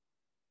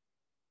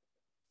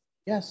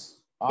 Yes,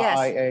 Yes.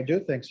 I do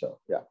think so.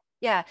 Yeah.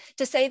 Yeah.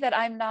 To say that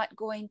I'm not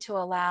going to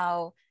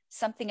allow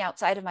something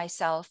outside of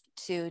myself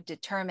to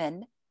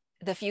determine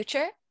the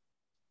future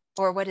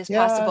or what is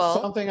Yeah,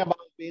 possible. something about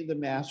being the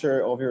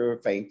master of your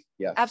fate.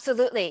 Yes.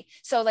 Absolutely.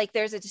 So like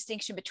there's a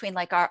distinction between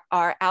like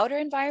our outer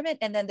environment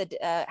and then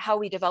the how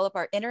we develop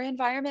our inner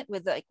environment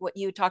with like what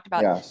you talked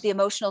about, Yes. the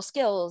emotional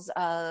skills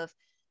of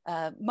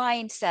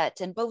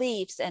mindset and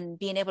beliefs and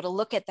being able to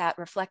look at that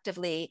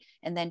reflectively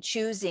and then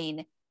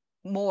choosing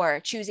more,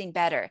 choosing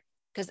better,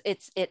 because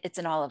it's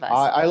in all of us.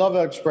 I love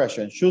that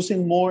expression,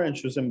 choosing more and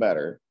choosing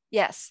better.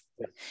 Yes.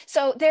 Yes.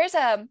 So there's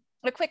a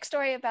quick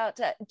story about,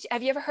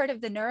 have you ever heard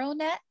of the neural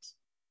net?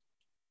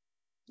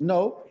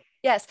 No.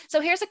 Yes.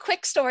 So here's a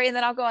quick story and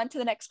then I'll go on to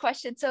the next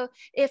question. So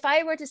if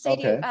I were to say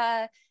to you,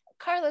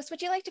 Carlos,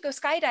 would you like to go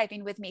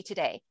skydiving with me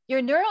today?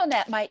 Your neural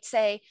net might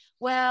say,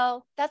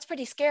 well, that's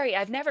pretty scary.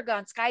 I've never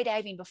gone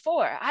skydiving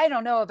before. I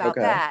don't know about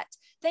that.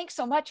 Thanks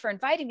so much for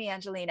inviting me,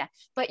 Angelina.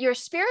 But your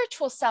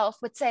spiritual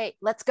self would say,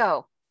 let's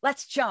go,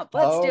 let's jump,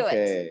 let's do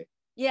it.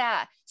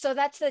 Yeah. So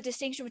that's the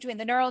distinction between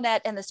the neural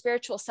net and the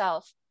spiritual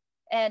self.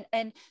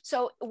 And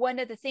so one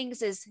of the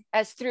things is,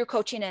 as through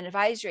coaching and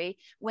advisory,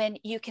 when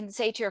you can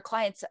say to your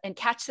clients and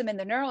catch them in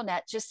the neural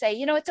net, just say,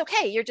 you know, it's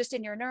okay, you're just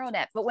in your neural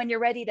net. But when you're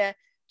ready to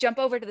jump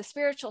over to the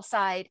spiritual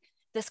side,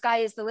 the sky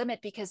is the limit,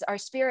 because our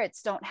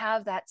spirits don't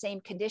have that same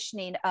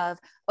conditioning of,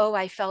 oh,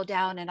 I fell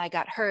down and I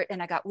got hurt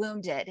and I got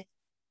wounded.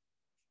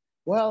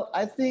 Well,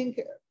 I think,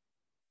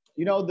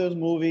 you know, this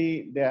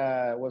movie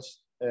that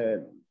was,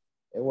 it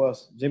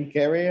was Jim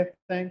Carrey, I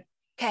think.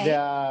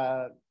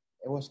 Okay.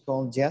 It was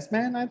called Yes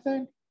Man, I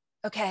think.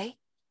 Okay.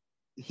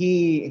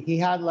 He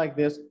had like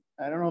this,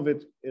 I don't know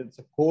if it's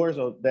a course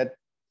or that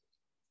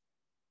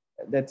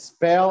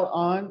spell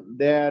on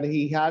that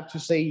he had to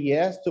say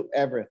yes to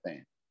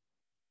everything.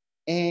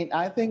 And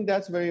I think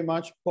that's very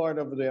much part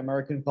of the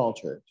American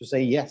culture, to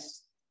say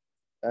yes.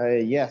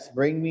 Yes,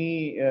 bring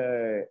me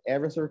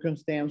every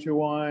circumstance you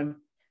want,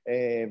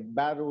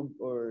 bad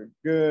or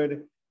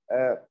good.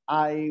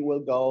 I will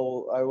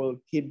go, I will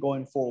keep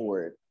going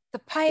forward. The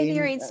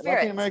pioneering In spirit.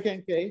 Latin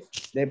American case,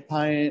 the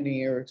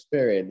pioneer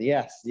spirit.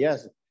 Yes,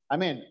 yes. I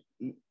mean,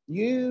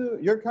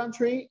 your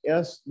country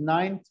is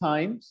 9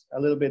 times,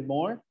 a little bit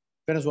more,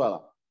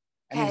 Venezuela.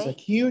 And it's a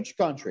huge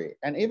country.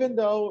 And even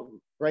though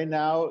right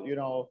now, you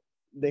know,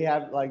 they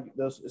have like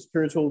those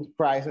spiritual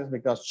crisis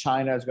because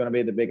China is going to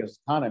be the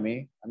biggest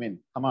economy. I mean,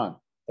 come on.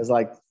 It's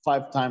like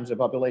 5 times the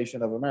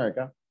population of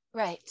America.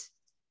 Right.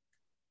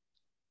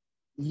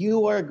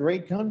 You are a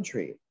great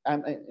country,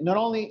 and not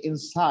only in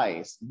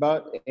size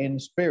but in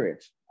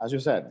spirit, as you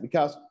said,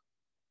 because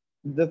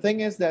the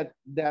thing is that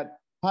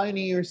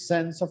pioneer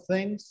sense of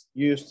things,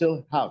 you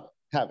still have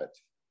it.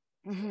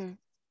 Mm-hmm.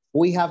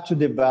 We have to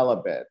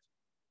develop it.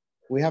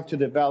 We have to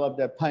develop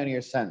that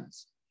pioneer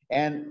sense.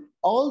 And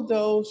all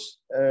those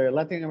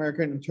Latin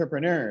American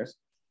entrepreneurs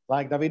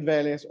like David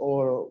Vélez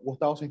or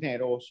Gustavo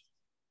Cisneros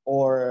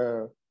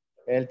or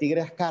El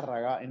Tigre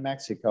Azcárraga in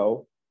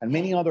Mexico and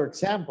many other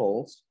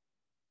examples,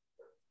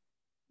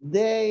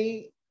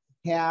 they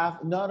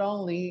have not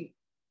only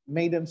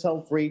made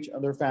themselves rich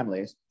and their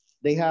families,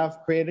 they have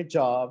created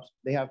jobs,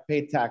 they have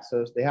paid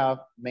taxes, they have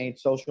made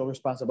social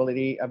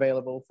responsibility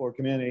available for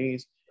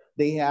communities,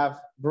 they have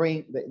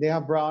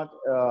brought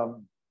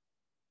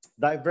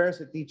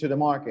diversity to the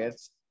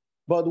markets.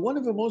 But one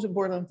of the most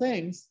important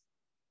things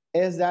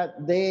is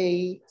that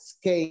they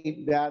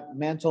escape that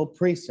mental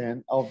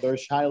prison of their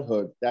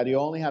childhood, that you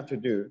only have to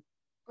do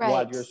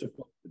what you're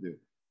supposed to do.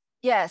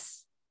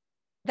 Yes.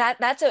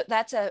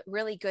 That's a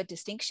really good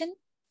distinction,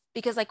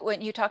 because like when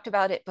you talked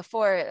about it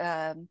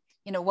before,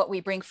 you know, what we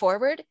bring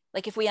forward,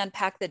 like if we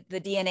unpack the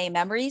DNA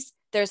memories,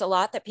 there's a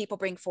lot that people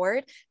bring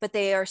forward, but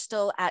they are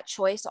still at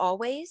choice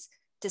always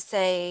to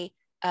say,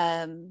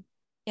 you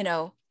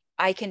know,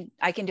 I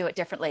can do it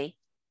differently,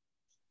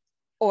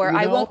 or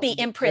I won't be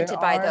imprinted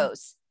by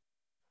those.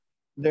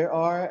 there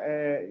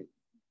are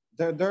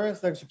there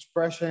is this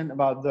expression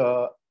about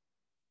the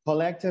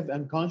collective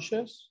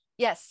unconscious.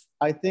 Yes.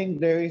 I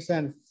think there is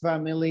a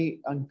family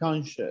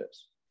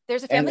unconscious,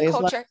 There's a and family it's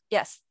like culture.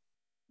 Yes.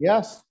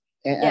 yes,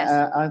 and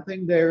Yes. I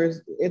think there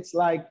is. It's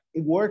like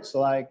it works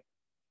like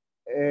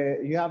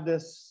you have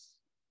this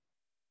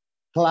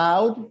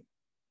cloud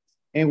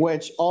in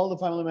which all the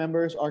family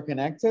members are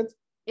connected.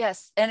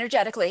 Yes.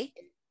 Energetically.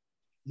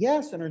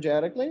 Yes,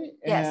 energetically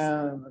Yes.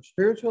 and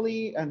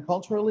spiritually and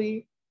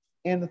culturally.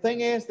 And the thing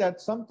is that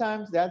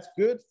sometimes that's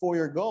good for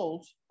your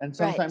goals, and Right.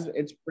 sometimes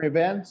it's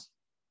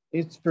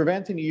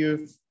preventing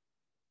you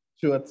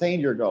to attain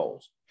your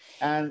goals.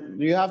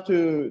 And you have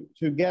to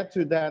get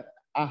to that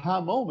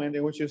aha moment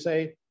in which you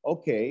say,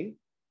 okay,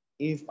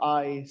 if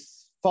I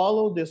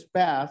follow this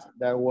path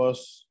that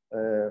was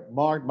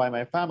marked by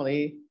my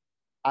family,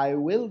 I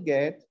will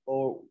get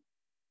or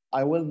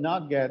I will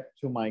not get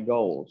to my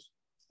goals.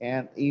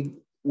 And if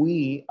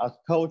we, as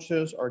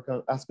coaches or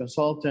as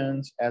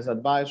consultants, as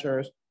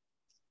advisors,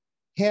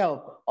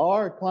 help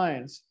our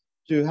clients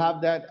to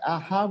have that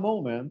aha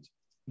moment,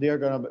 they're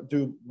going to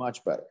do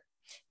much better.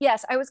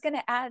 Yes. I was going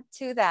to add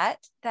to that,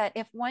 that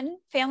if one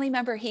family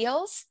member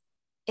heals,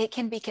 it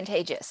can be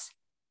contagious.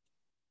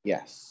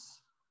 Yes.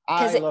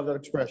 Because I love that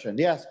expression.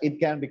 Yes, it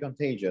can be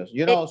contagious.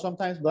 You it know,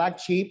 sometimes black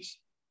sheeps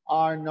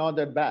are not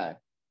that bad.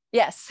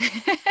 yes.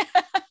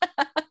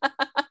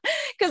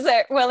 Because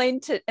they're willing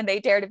to and they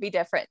dare to be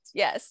different.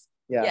 Yes.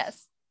 Yes.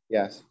 Yes.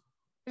 Yes.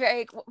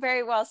 Very,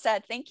 very well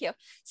said. Thank you.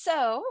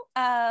 So,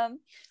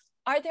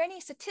 are there any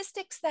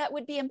statistics that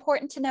would be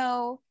important to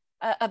know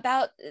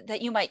about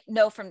that you might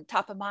know from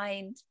top of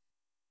mind?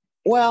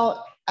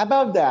 Well,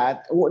 about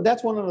that,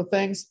 that's one of the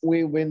things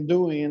we've been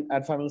doing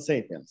at Family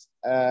Sapiens.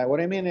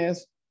 What I mean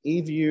is,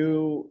 if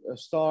you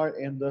start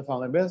in the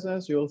family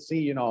business, you'll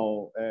see,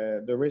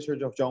 the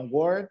research of John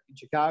Ward in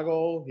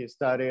Chicago. He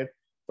studied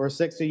for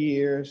 60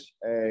 years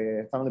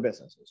family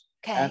businesses.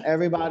 Okay. And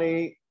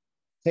everybody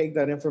take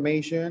that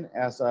information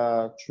as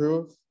a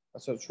truth,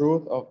 as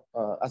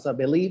a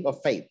belief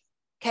of faith.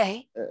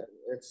 Okay.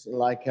 It's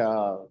like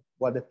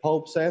what the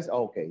Pope says.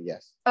 Okay,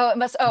 yes. Oh, it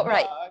must. Oh,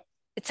 right.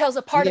 It tells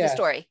a part of the Yes.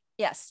 story.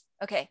 Yes.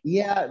 Okay.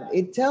 Yeah,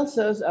 it tells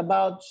us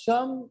about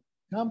some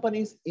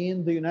companies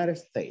in the United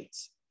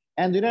States.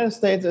 And the United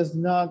States is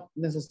not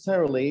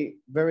necessarily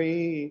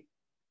very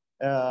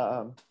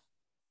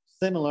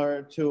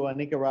similar to a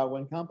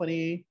Nicaraguan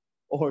company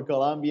or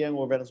Colombian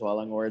or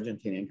Venezuelan or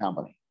Argentinian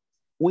company.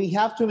 We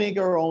have to make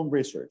our own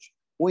research.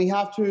 We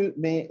have to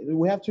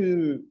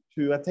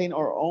attain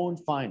our own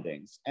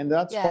findings, and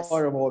that's Yes.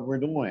 part of what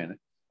we're doing.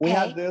 We Okay.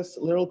 had this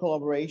little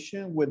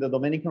collaboration with the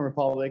Dominican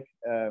Republic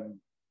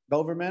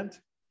government.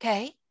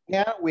 Okay.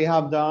 Yeah, we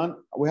have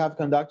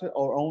conducted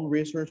our own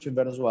research in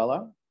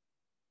Venezuela.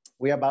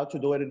 We're about to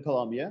do it in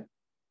Colombia.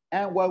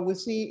 And what we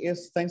see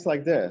is things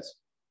like this.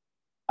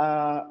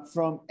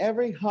 From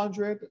every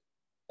 100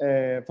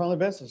 family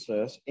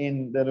businesses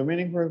in the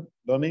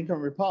Dominican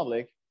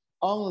Republic,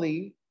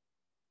 only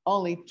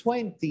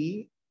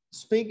 20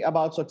 speak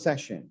about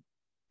succession.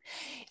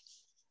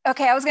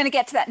 Okay, I was going to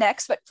get to that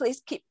next, but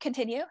please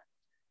continue.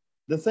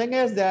 The thing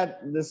is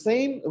that the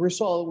same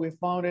result we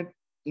found it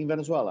in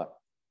Venezuela.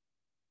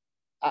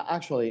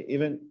 Actually,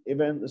 even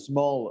a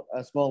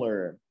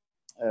smaller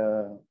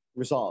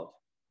result.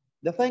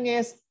 The thing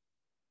is,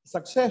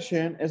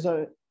 succession is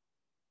a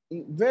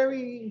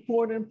very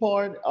important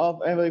part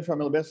of every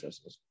family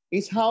businesses.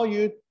 It's how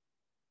you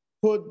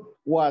put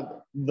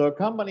what the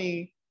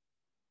company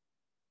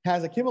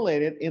has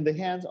accumulated in the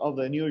hands of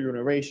the new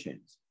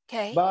generations.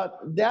 Okay. But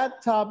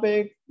that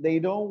topic, they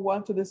don't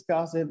want to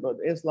discuss it, but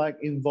it's like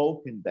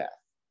invoking death.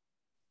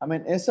 I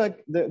mean, it's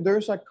like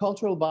there's a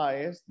cultural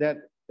bias that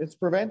it's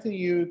preventing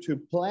you to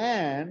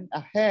plan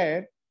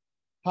ahead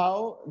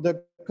how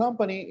the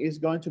company is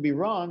going to be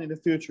run in the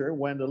future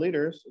when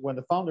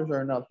the founders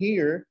are not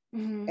here,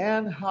 Mm-hmm.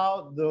 and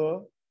how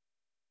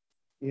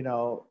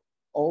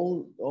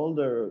all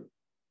the,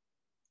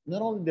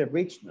 not only the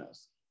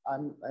richness,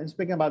 I'm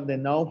speaking about the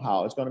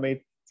know-how, it's going to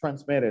be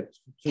transmitted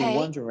to Okay.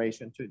 one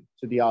generation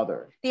to the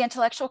other. The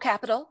intellectual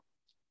capital.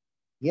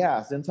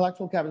 Yes, the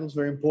intellectual capital is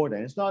very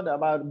important. It's not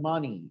about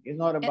money. It's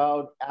not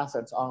about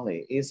assets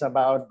only. It's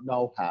about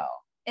know-how.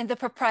 And the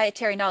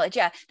proprietary knowledge.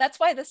 Yeah, that's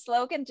why the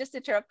slogan, just to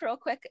interrupt real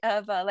quick,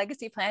 of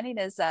legacy planning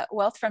is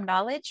wealth from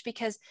knowledge,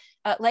 because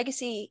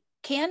legacy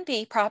can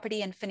be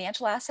property and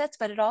financial assets,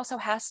 but it also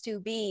has to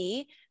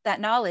be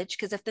that knowledge,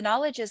 because if the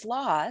knowledge is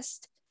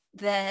lost,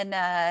 then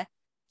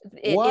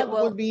it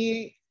will... would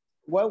be,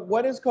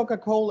 what is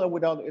Coca-Cola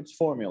without its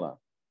formula?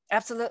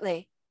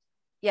 Absolutely.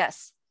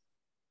 Yes.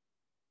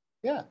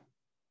 Yeah.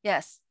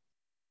 Yes.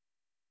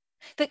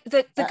 The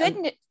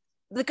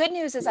good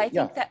news is I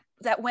think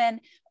that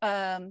when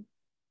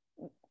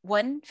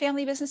one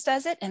family business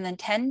does it, and then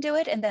 10 do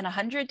it, and then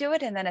 100 do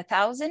it, and then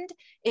 1,000,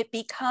 it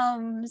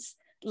becomes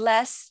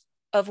less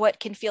of what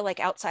can feel like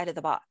outside of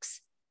the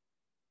box.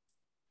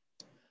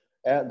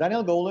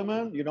 Daniel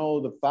Goleman,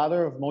 the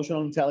father of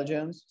emotional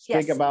intelligence,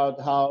 speak Yes.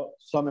 about how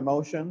some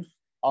emotions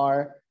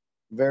are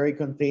very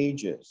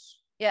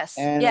contagious. Yes.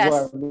 And Yes.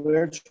 what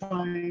we're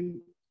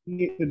trying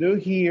to do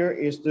here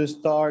is to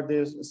start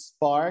this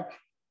spark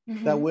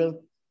that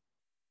will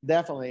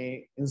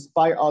definitely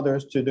inspire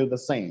others to do the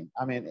same.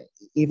 I mean,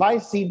 if I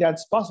see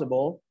that's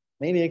possible,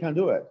 maybe I can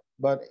do it.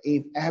 But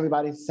if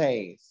everybody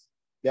says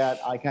that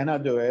I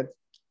cannot do it,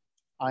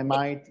 I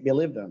might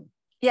believe them.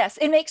 Yes.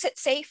 It makes it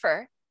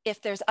safer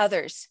if there's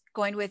others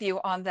going with you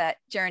on that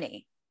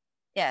journey.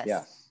 Yes.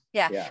 Yes.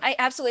 Yeah, Yeah. I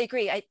absolutely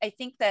agree. I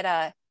think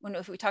that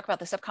if we talk about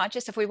the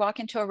subconscious, if we walk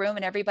into a room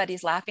and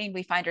everybody's laughing,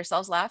 we find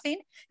ourselves laughing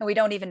and we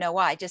don't even know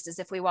why. Just as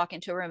if we walk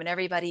into a room and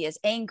everybody is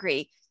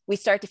angry, we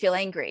start to feel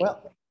angry.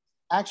 Well,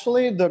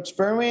 actually, the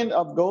experiment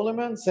of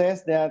Goleman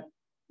says that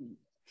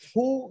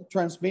who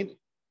transmit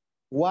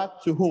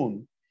what to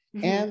whom.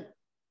 And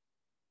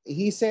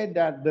he said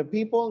that the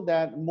people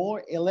that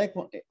more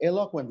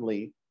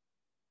eloquently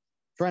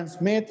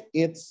transmit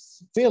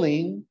its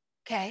feeling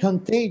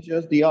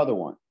contagious the other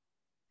one.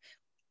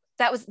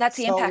 That's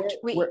the impact.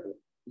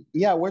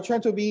 We're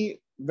trying to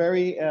be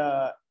very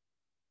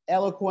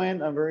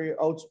eloquent and very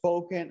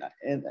outspoken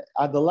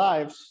at the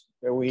lives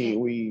that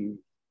we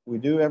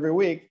do every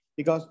week,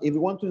 because if we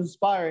want to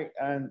inspire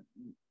and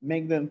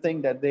make them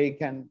think that they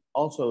can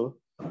also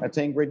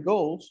attain great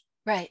goals,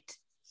 right,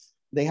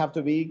 they have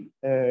to be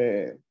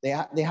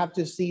they have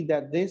to see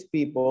that these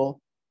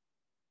people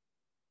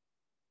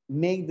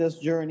make this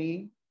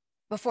journey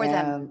before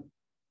them.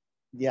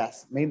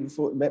 Yes, made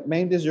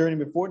this journey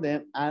before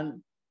them,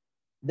 and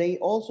they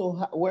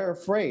also were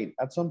afraid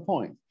at some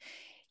point.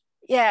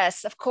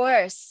 Yes, of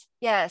course.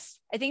 Yes,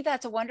 I think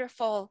that's a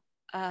wonderful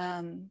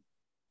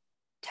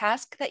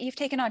task that you've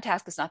taken on.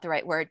 Task is not the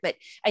right word, but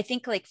I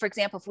think, like, for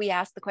example, if we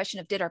ask the question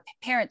of did our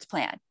parents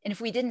plan, and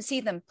if we didn't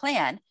see them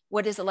plan,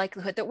 what is the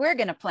likelihood that we're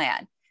going to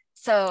plan?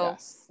 So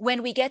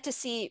when we get to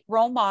see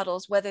role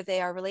models, whether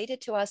they are related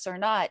to us or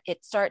not,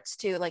 it starts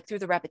to, like, through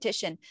the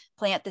repetition,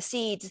 plant the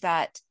seeds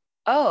that,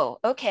 oh,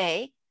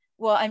 okay,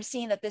 well, I'm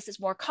seeing that this is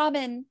more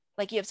common.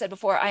 Like you have said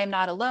before, I am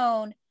not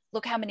alone.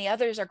 Look how many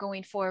others are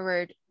going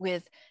forward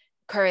with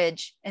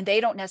courage, and they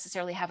don't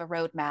necessarily have a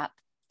roadmap.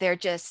 They're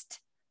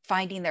just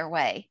finding their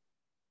way.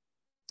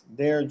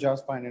 They're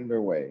just finding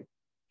their way.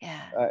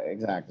 Yeah.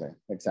 Exactly.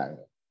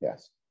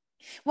 Yes.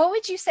 What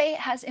would you say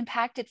has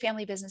impacted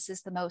family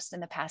businesses the most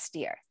in the past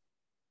year?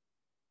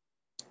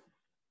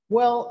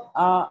 Well,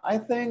 I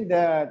think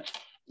that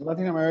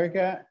Latin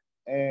America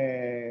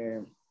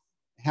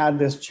had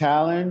this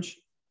challenge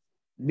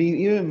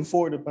even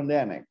before the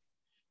pandemic,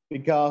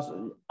 because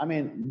I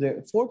mean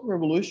the fourth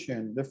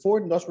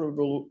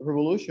industrial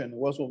revolution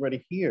was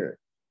already here.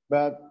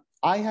 But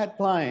I had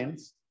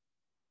clients.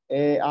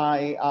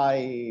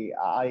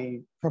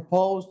 I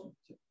proposed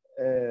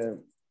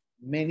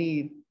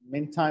many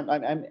times.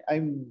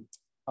 I'm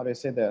how do I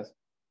say this?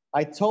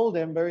 I told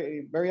them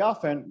very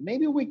often,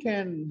 maybe we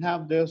can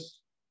have this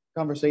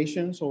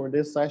conversations or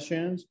these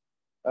sessions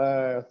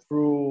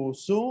through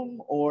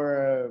Zoom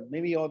or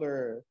maybe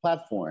other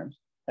platforms.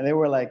 And they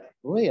were like,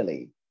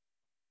 really?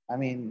 I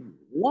mean,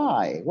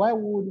 why? Why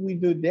would we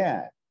do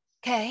that?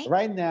 Okay.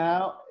 Right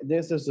now,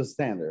 this is the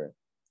standard.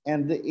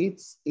 And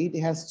it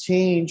has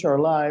changed our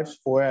lives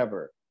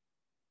forever.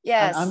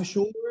 Yes. And I'm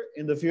sure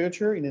in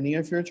the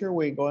near future,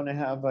 we're going to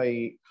have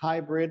a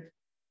hybrid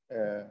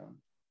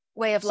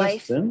way of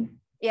system. Life.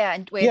 Yeah,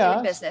 and way of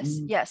doing business.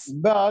 Yes.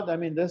 But I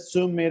mean, the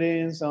Zoom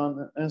meetings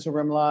on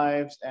Instagram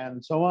Lives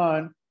and so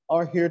on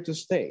are here to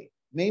stay.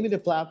 Maybe the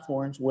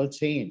platforms will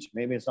change.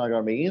 Maybe it's not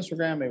going to be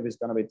Instagram. Maybe it's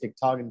going to be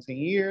TikTok in 10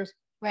 years.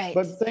 Right.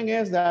 But the thing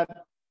is that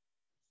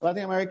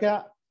Latin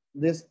America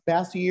this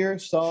past year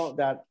saw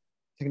that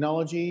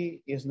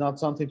technology is not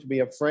something to be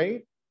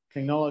afraid.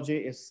 Technology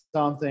is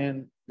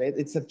something,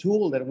 it's a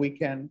tool that we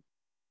can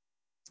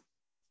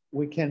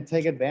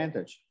take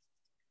advantage.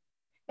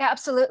 Yeah,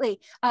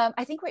 absolutely.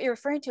 I think what you're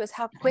referring to is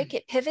how quick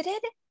it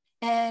pivoted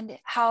and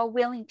how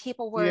willing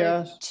people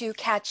were to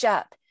catch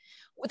up.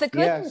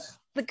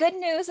 The good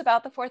news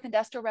about the fourth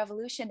industrial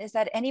revolution is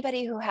that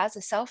anybody who has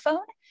a cell phone,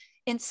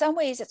 in some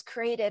ways, it's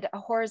created a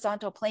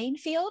horizontal playing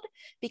field,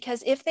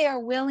 because if they are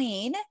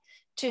willing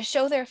to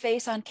show their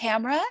face on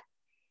camera,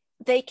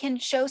 they can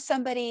show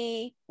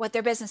somebody what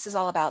their business is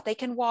all about. They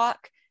can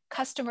walk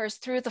customers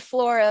through the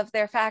floor of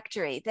their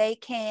factory. They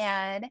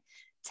can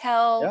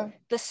tell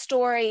the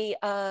story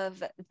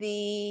of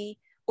the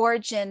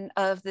origin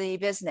of the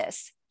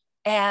business.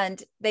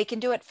 And they can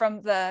do it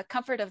from the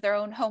comfort of their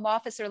own home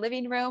office or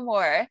living room,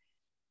 or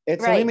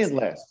it's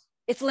limitless.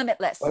 It's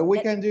limitless. What we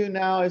can do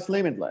now is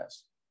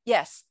limitless.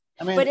 Yes.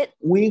 I mean,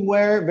 we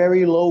were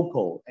very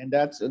local, and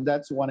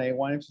that's what I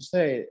wanted to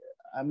say.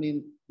 I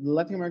mean,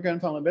 Latin American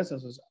family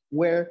businesses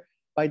were,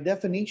 by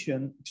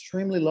definition,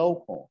 extremely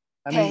local.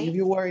 I mean, if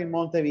you were in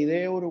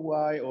Montevideo,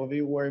 Uruguay, or if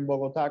you were in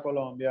Bogota,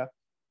 Colombia,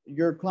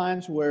 your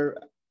clients were,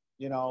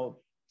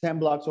 10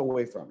 blocks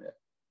away from it.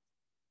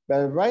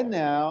 But right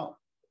now,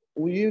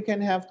 you can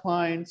have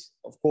clients,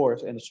 of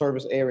course, in the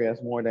service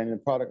areas more than in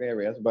product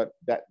areas, but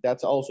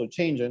that's also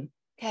changing.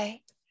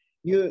 Okay.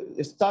 You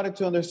started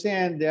to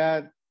understand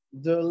that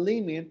the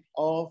limit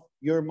of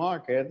your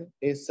market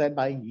is set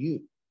by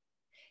you.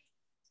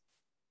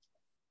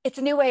 It's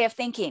a new way of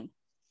thinking.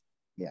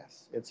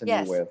 Yes, it's a new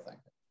Yes. way of thinking.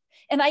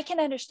 And I can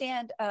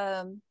understand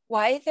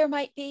why there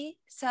might be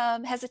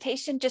some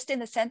hesitation, just in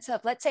the sense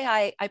of, let's say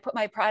I put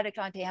my product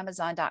onto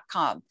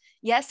Amazon.com.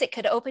 Yes, it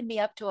could open me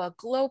up to a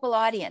global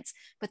audience,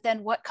 but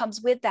then what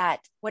comes with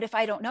that? What if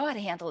I don't know how to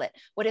handle it?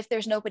 What if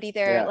there's nobody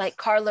there like Yes.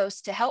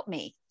 Carlos to help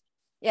me?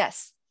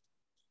 Yes.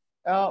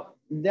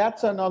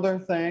 That's another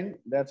thing.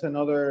 That's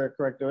another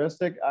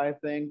characteristic I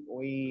think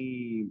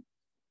we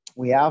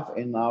have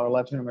in our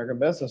Latin American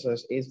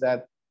businesses is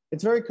that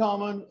it's very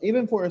common,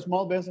 even for a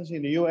small business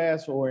in the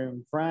US or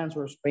in France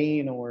or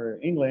Spain or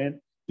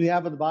England, to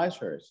have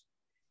advisors.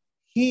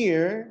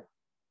 Here,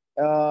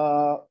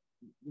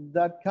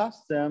 that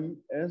custom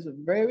is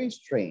very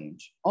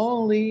strange.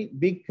 Only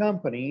big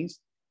companies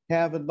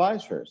have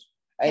advisors.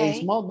 A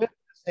Okay. small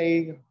business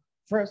say,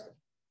 first,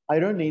 I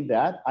don't need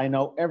that. I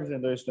know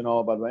everything there is to know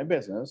about my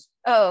business.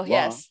 Oh, One.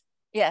 yes.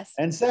 Yes.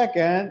 And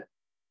second,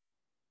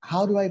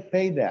 how do I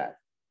pay that?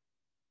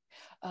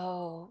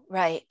 Oh,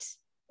 right.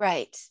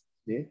 Right.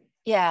 See?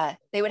 Yeah.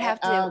 They would have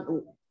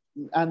to.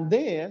 And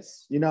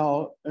this,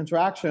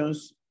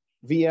 interactions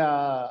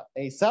via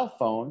a cell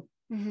phone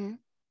Mhm.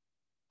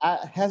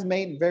 has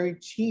made very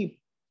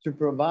cheap to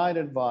provide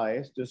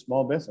advice to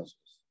small businesses.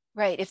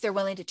 Right. If they're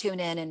willing to tune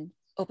in and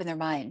open their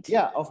mind.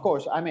 Yeah, of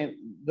course. I mean,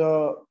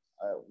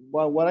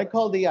 what I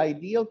call the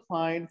ideal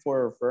client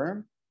for a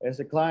firm is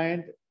a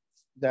client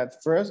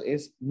that first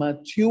is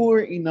mature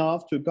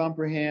enough to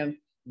comprehend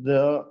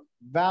the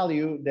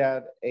value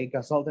that a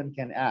consultant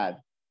can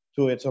add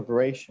to its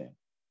operation.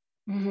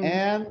 Mhm.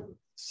 And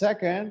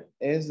second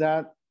is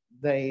that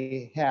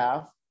they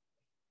have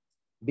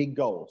big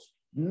goals,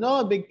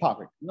 not big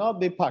pocket, not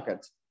big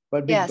pockets,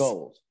 but big Yes.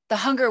 goals. The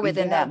hunger If they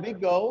within have them. big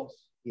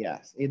goals,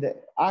 yes.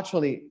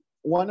 Actually,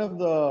 one of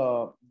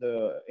the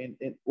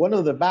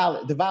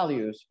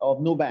values of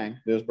Nubank,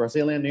 this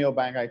Brazilian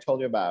neobank I told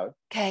you about,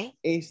 Okay.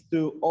 is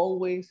to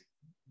always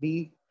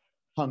be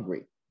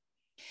hungry.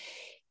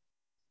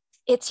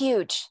 It's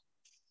huge.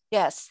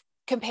 Yes.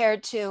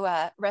 Compared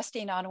to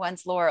resting on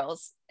one's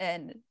laurels.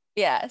 And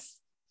yes.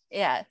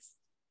 Yes.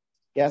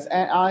 Yes,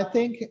 and I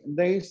think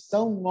there's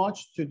so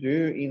much to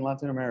do in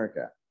Latin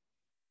America.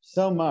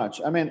 So much.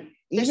 I mean,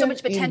 There's so even much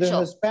in the potential.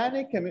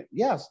 Hispanic community,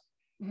 yes,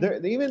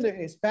 Mhm. even the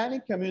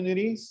Hispanic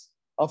communities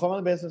of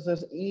family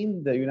businesses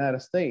in the United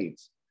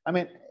States. I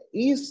mean,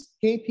 is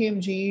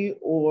KPMG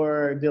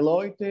or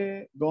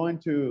Deloitte going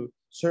to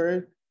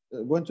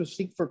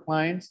seek for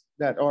clients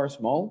that are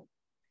small?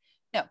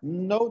 No.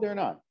 No, they're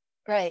not.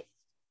 Right.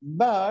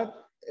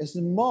 But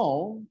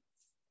small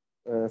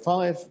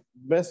family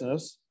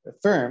business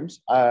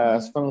firms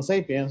as Mhm. Family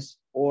Sapiens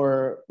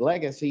or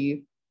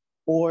Legacy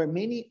or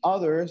many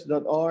others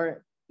that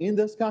are in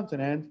this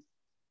continent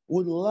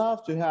would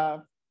love to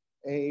have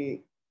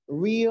a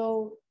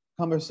real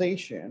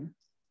conversation,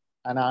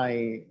 and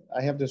I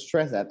have to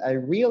stress that, a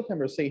real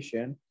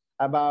conversation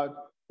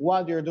about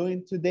what they're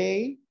doing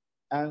today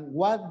and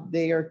what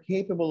they are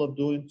capable of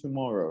doing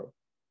tomorrow.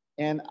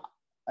 And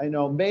I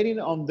know betting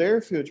on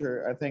their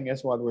future, I think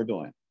is what we're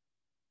doing.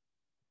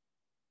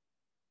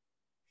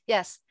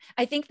 Yes.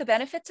 I think the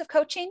benefits of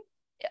coaching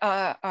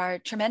are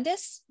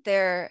tremendous.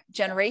 They're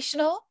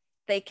generational.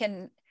 They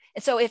can.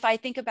 So if I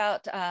think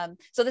about,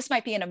 so this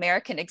might be an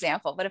American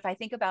example, but if I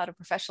think about a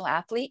professional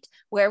athlete,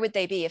 where would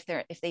they be if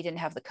they didn't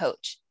have the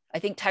coach? I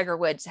think Tiger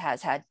Woods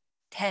has had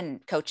 10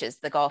 coaches,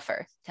 the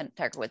golfer, 10,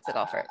 Tiger Woods, the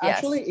golfer. Yes.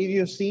 Actually, if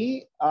you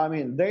see, I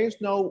mean, there is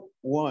no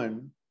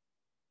one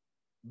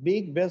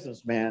big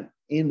businessman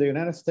in the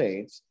United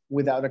States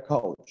without a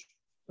coach.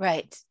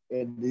 Right.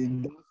 It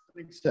doesn't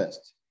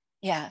exist.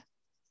 Yeah.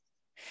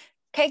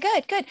 Okay,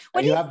 good, good. What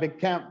And do you you, have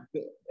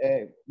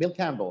Bill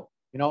Campbell.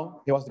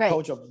 He was the right,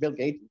 coach of Bill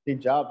Gates, Steve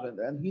Jobs,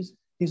 and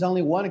he's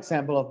only one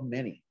example of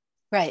many.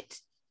 right.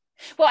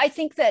 Well, I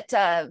think that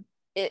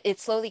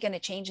it's slowly going to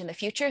change in the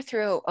future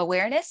through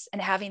awareness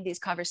and having these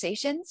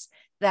conversations,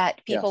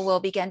 that people Yes. will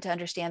begin to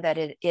understand that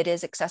it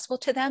is accessible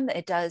to them,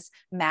 it does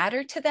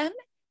matter to them,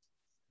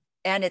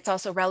 and it's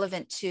also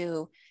relevant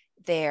to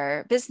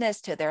their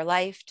business, to their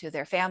life, to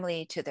their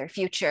family, to their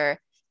future,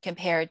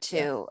 compared Yes.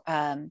 to,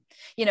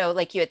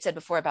 like you had said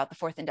before about the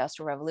fourth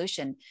industrial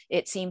revolution.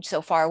 It seemed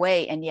so far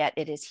away, and yet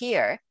it is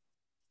here,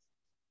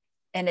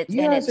 and Yes,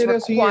 it's it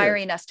is here.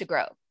 requiring us to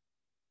grow.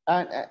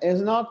 And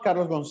it's not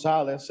Carlos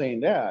Gonzalez saying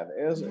that.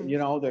 It's,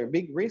 Mhm. the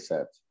big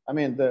reset. I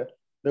mean,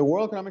 the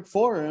World Economic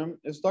Forum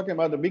is talking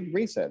about the big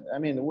reset. I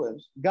mean,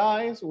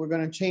 guys, we're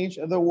going to change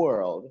the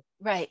world.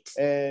 Right.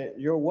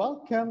 You're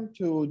welcome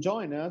to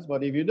join us,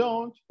 but if you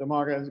don't, the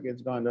market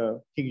is going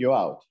to kick you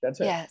out. That's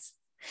it. Yes.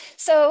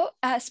 So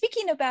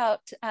speaking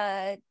about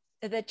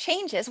the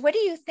changes, what do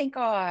you think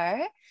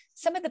are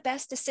some of the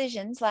best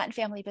decisions Latin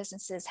family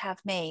businesses have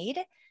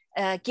made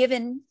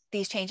given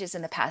these changes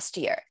in the past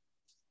year?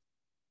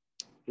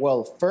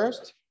 Well,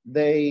 first,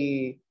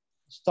 they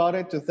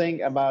started to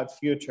think about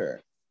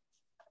future.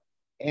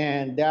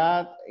 And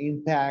that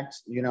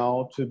impacts,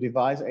 to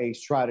devise a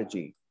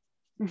strategy.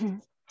 Mm-hmm.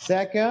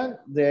 Second,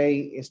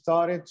 they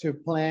started to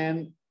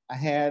plan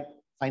ahead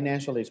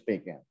financially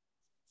speaking.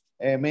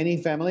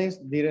 Many families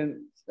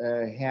didn't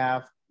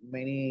have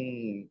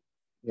many,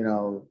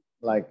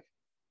 like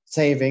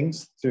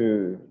savings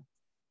to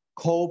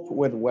cope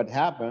with what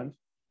happened.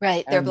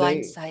 Right. They're And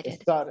they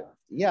blindsided. started,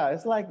 yeah,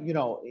 it's like,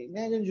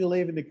 imagine you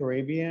live in the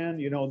Caribbean,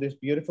 these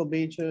beautiful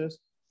beaches,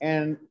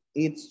 and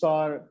it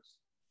starts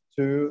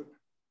to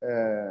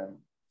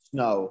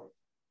snow.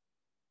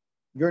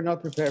 You're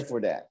not prepared for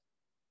that.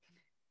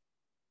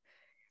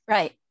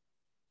 Right.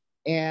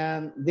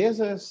 And this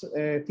is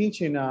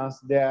teaching us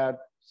that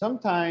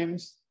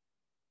sometimes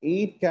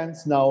it can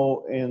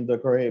snow in the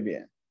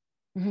Caribbean.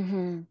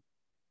 Mm-hmm.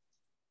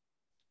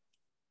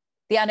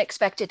 The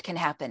unexpected can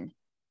happen.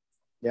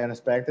 The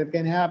unexpected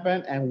can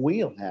happen and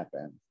will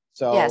happen.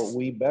 So Yes.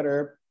 we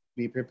better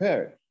be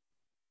prepared.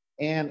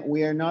 And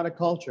we are not a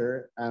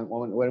culture. And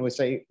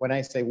when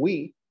I say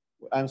we,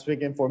 I'm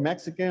speaking for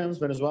Mexicans,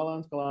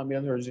 Venezuelans,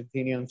 Colombians,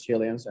 Argentinians,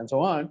 Chileans, and so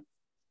on.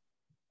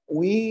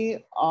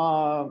 We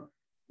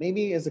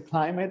maybe as a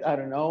climate, I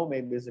don't know,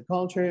 maybe as a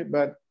culture,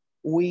 but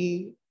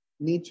we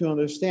need to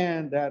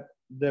understand that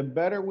the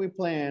better we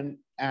plan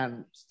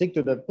and stick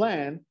to that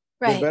plan,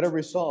 the Right. better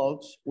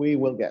results we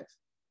will get.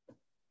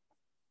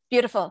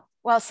 Beautiful.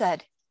 Well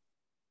said.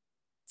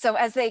 So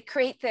as they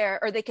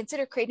they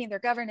consider creating their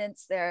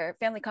governance, their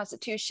family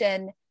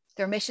constitution,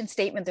 their mission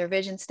statement, their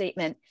vision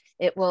statement,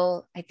 it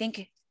will, I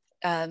think,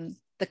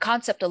 the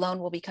concept alone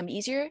will become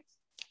easier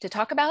to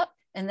talk about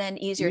and then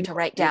easier to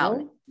write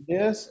down.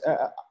 Yes,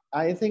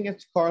 I think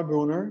it's Carl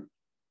Brunner,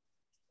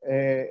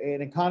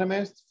 an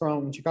economist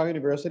from Chicago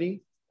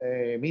University.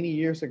 Many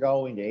years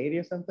ago in the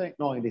 80s, something.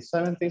 No, in the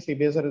 70s, he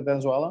visited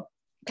Venezuela.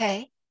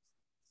 Okay.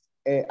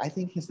 I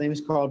think his name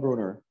is Carl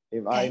Brunner.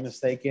 If I'm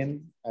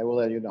mistaken, I will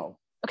let you know.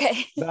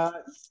 Okay.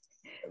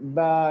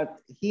 But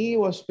he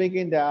was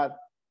speaking that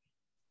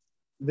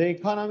the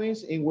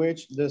economies in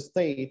which the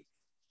state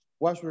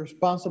was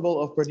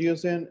responsible of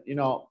producing,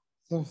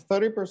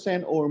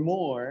 30% or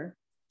more,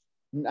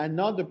 and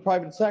not the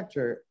private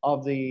sector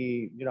of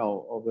the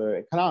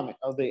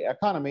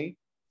economy,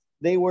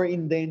 they were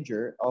in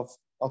danger of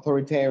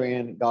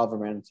authoritarian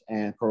governments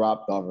and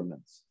corrupt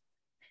governments.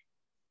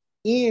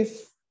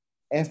 If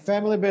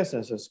family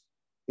businesses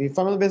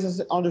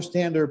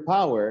understand their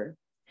power,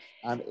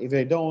 and if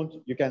they don't,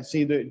 you can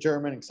see the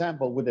German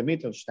example with the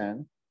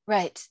Mittelstand.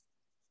 Right.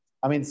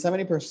 I mean,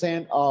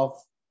 70% of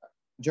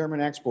German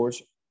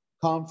exports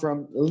come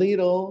from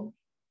little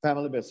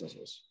family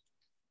businesses.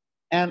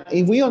 And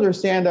if we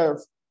understand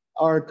that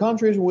our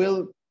countries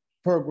will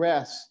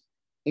progress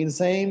in the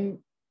same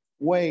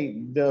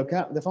way the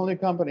family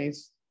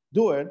companies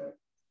do it,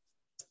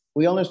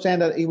 we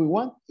understand that if we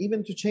want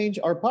even to change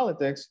our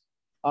politics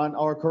on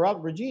our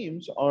corrupt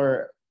regimes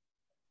or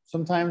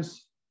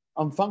sometimes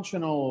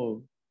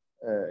unfunctional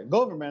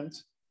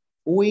governments,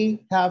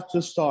 we have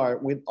to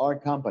start with our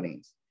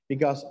companies,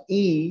 because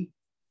if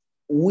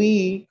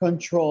we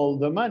control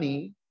the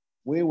money,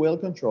 we will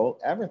control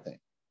everything.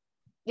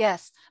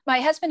 Yes.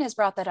 My husband has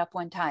brought that up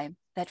one time,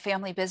 that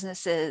family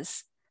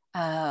businesses,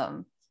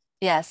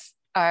 yes,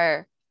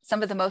 are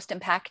some of the most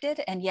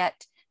impacted, and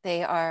yet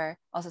they are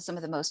also some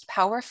of the most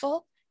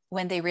powerful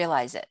when they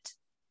realize it.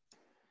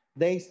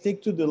 They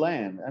stick to the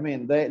land. I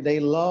mean, they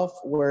love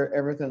where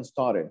everything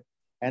started.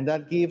 And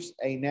that gives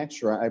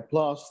a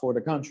plus for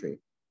the country.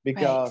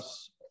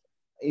 Because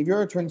if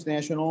you're a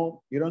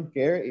transnational, you don't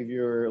care if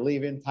you're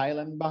leaving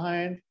Thailand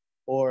behind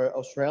or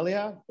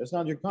Australia. It's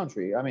not your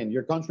country. I mean,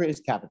 your country is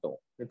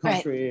capital. Your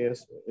country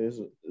is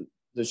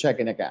the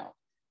checking account.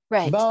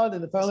 Right. But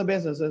in the family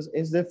businesses,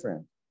 it's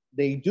different.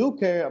 They do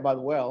care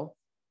about wealth,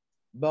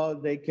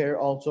 but they care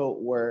also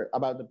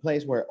about the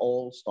place where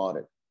all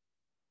started.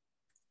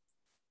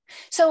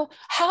 So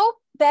how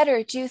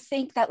better do you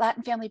think that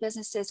Latin family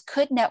businesses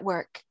could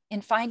network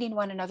in finding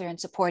one another and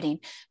supporting?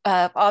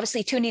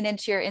 Obviously tuning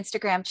into your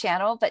Instagram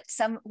channel, but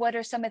what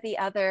are some of the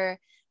other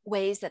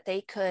ways that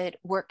they could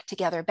work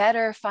together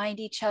better, find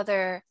each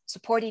other,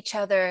 support each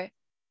other?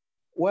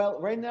 Well,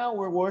 right now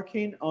we're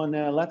working on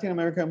a Latin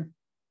American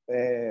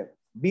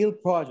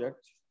build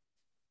project.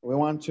 We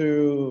want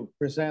to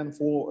present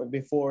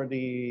before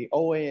the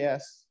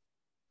OAS,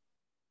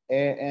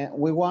 and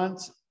we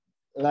want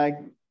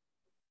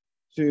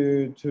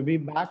to be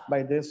backed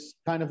by this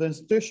kind of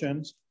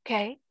institutions.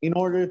 Okay. In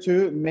order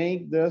to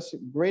make this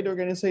great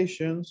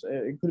organizations,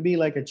 it could be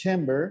like a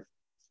chamber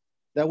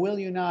that will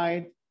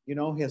unite,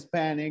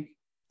 Hispanic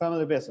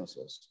family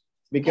businesses.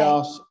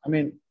 Because, I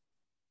mean,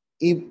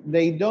 if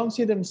they don't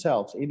see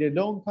themselves, if they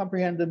don't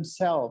comprehend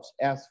themselves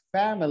as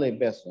family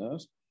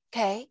business,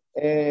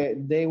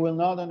 they will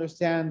not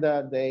understand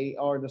that they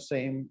are the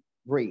same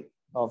breed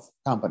of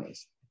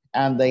companies.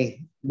 And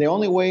the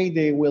only way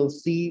they will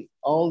see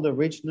all the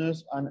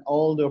richness and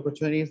all the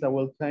opportunities that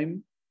will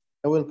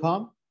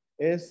come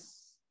is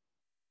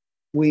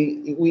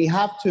we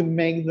have to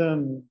make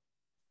them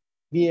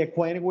be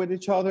acquainted with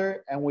each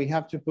other, and we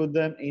have to put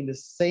them in the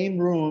same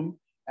room,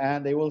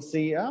 and they will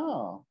see,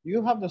 oh,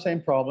 you have the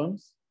same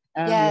problems,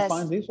 and you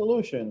find these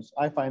solutions.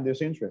 I find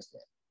this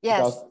interesting. Yes.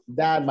 Because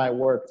that might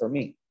work for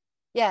me.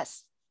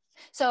 Yes.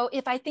 So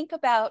if I think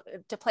about,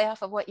 to play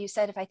off of what you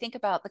said, if I think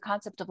about the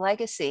concept of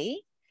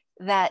legacy,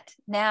 that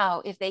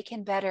now if they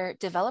can better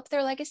develop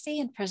their legacy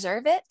and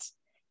preserve it,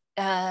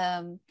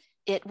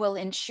 it will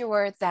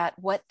ensure that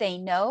what they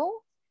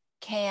know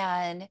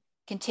can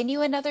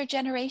continue another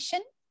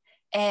generation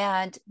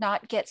and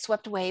not get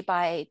swept away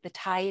by the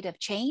tide of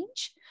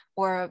change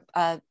or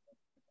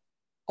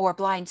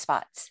blind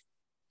spots.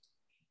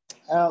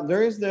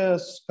 There is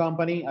this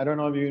company, I don't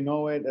know if you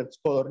know it, it's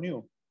Color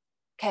New.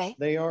 Okay.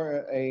 They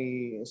are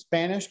a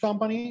Spanish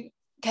company,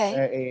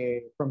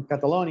 Okay. From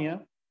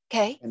Catalonia,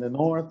 Okay. in the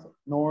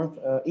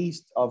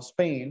northeast of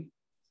Spain.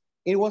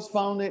 It was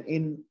founded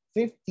in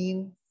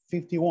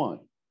 1551.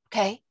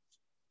 Okay.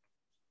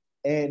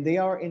 And they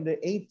are in the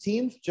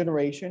 18th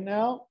generation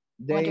now.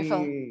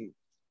 Wonderful.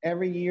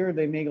 Every year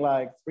they make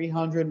like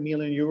 300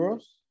 million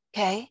euros.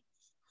 Okay.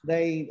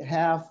 They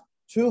have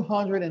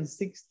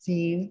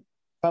 216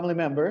 family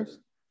members.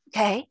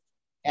 Okay.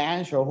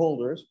 And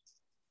shareholders.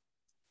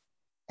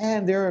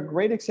 And they're a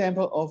great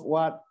example of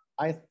what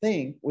I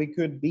think we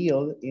could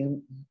build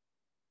in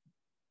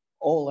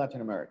all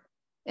Latin America.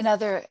 In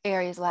other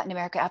areas of Latin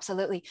America,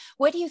 absolutely.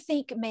 What do you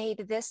think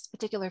made this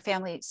particular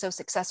family so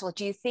successful?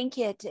 Do you think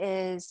it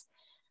is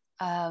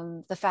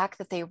the fact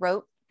that they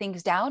wrote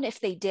things down? If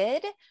they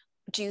did,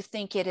 do you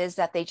think it is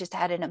that they just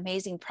had an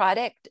amazing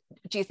product?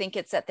 Do you think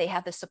it's that they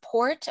have the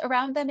support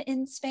around them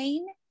in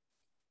Spain?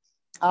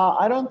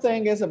 I don't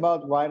think it's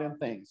about writing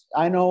things.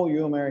 I know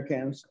you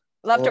Americans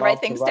love to write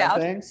things down.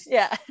 Things.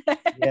 Yeah.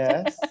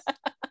 Yes.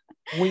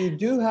 We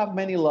do have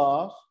many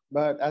laws,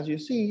 but as you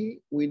see,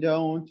 we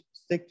don't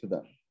stick to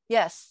them.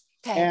 Yes.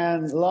 Okay.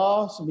 And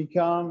laws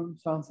become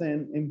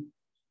something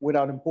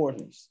without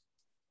importance.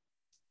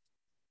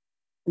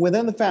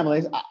 Within the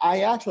families,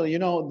 I actually,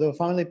 the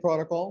family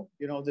protocol,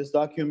 this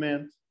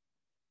document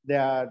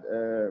that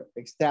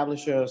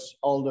establishes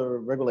all the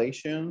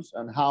regulations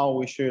and how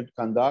we should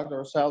conduct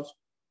ourselves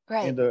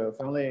in the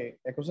family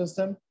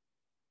ecosystem.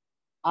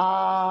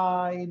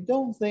 I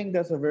don't think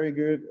that's a very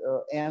good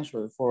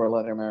answer for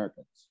Latin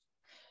Americans.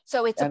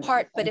 So it's a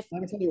part, but if...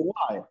 Let me tell you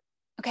why.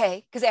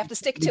 Okay, because they have to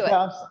stick to it.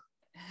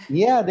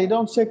 Yeah, they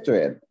don't stick to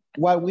it.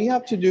 What we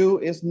have to do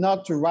is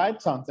not to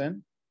write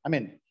something. I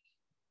mean,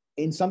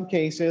 in some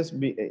cases,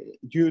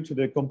 due to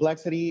the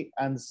complexity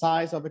and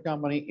size of the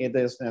company, it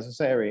is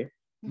necessary.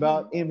 Mm-hmm.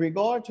 But in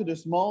regard to the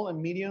small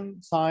and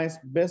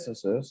medium-sized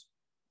businesses,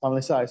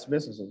 family-sized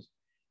businesses,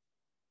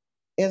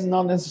 it's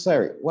not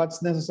necessary.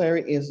 What's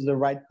necessary is the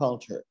right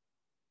culture,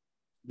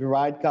 the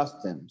right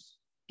customs,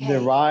 the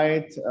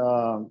right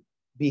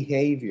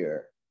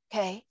behavior.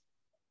 Okay.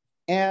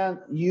 And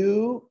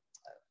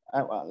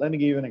let me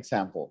give you an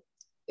example.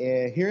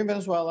 Here in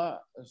Venezuela,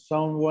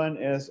 someone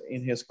is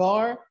in his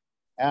car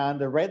and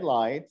the red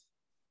light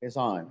is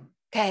on.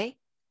 Okay.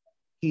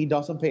 He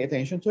doesn't pay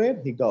attention to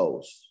it. He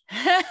goes.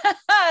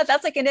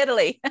 That's like in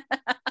Italy.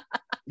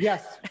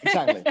 Yes,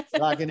 exactly.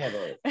 Like in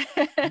Italy.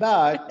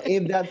 But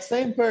if that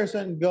same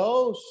person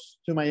goes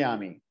to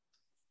Miami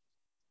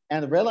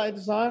and the red light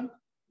is on,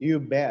 you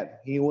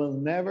bet he will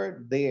never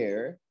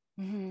dare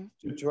to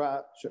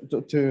try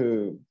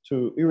to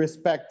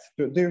disrespect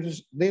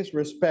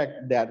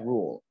that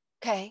rule.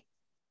 Okay.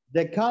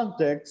 The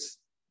context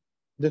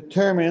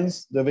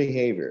determines the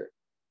behavior.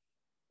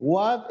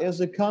 What is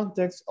the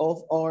context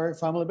of our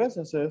family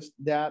businesses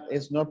that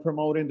is not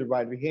promoting the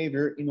right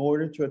behavior in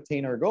order to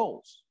attain our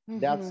goals?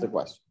 That's the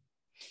question.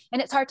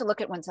 And it's hard to look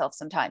at oneself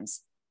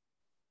sometimes.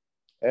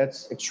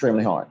 It's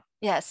extremely hard.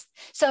 Yes.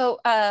 So,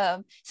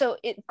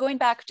 going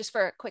back just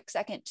for a quick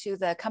second to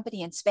the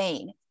company in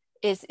Spain,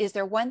 is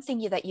there one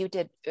thing that you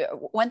did,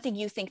 one thing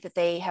you think that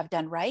they have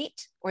done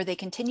right, or they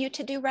continue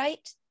to do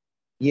right?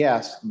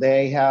 Yes,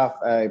 they have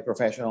a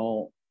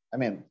professional.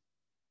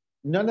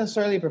 Not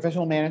necessarily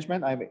professional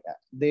management.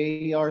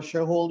 They are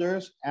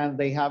shareholders, and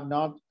they have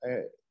not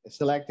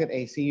selected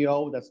a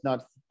CEO that's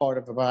not part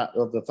of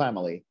the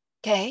family.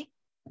 Okay.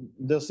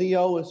 The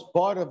CEO is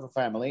part of the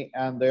family,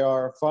 and there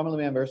are family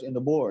members in the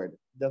board.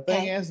 The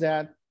thing is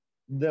that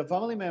the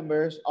family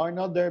members are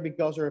not there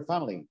because they're a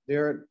family.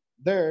 They're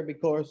there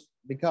because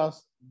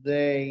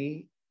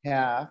they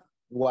have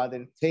what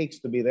it takes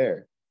to be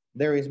there.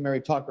 There is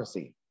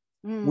meritocracy.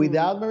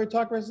 Without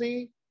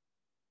meritocracy,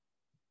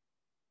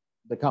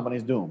 the company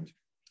is doomed.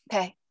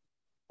 Okay.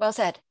 Well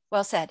said.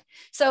 Well said.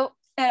 So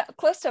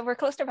we're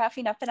close to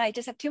wrapping up, and I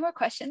just have two more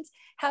questions.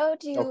 How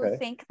do you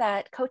think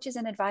that coaches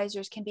and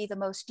advisors can be the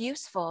most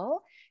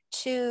useful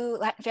to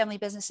Latin family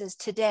businesses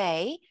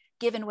today,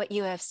 given what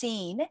you have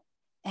seen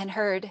and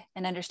heard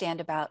and understand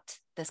about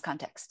this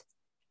context?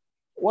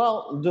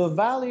 Well, the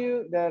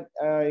value that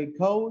a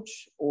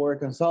coach or a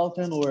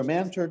consultant or a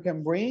mentor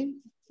can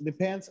bring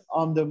depends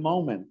on the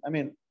moment.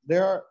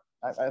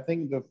 I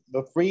think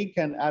the free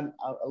can add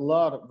a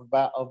lot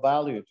of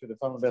value to the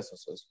family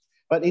businesses,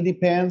 but it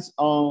depends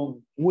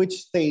on which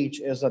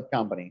stage is that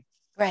company.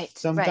 Right.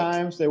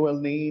 Sometimes they will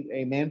need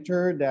a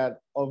mentor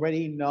that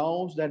already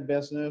knows that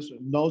business,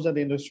 knows that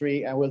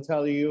industry, and will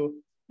tell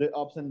you the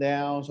ups and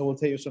downs, or will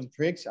tell you some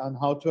tricks on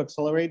how to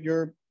accelerate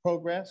your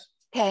progress.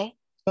 Okay.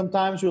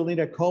 Sometimes you'll need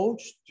a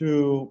coach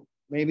to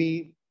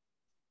maybe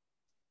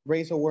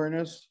raise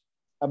awareness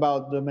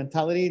about the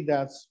mentality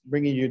that's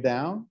bringing you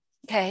down.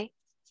 Okay.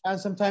 And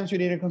sometimes you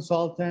need a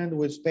consultant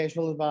with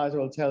special advice who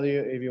will tell you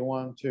if you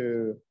want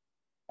to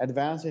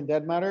advance in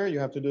that matter, you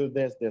have to do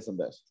this, this, and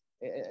this.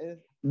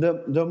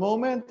 The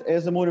moment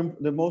is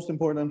the most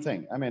important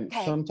thing. I mean,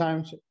 Okay.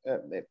 sometimes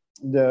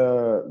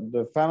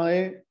the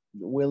family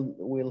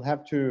will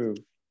have to,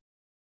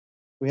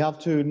 we have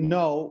to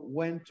know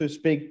when to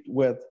speak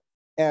with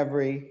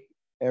every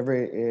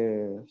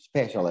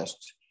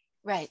specialist.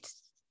 Right.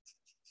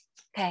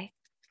 Okay.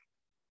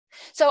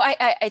 So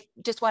I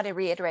just want to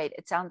reiterate,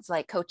 it sounds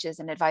like coaches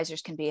and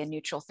advisors can be a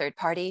neutral third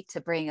party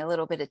to bring a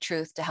little bit of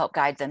truth to help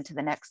guide them to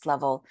the next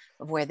level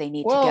of where they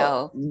need to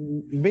go.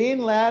 Being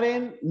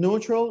Latin,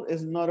 neutral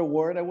is not a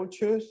word I would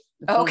choose.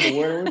 It's not the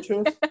word I would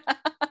choose.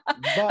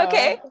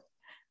 Okay.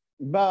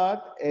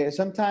 But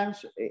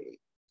sometimes,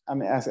 I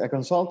mean, as a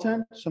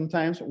consultant,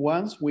 sometimes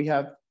once we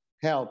have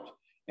helped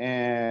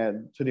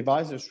to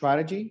devise a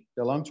strategy,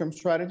 the long-term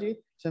strategy,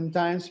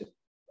 sometimes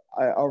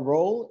our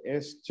role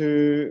is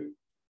to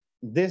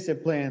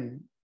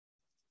discipline,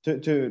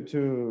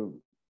 to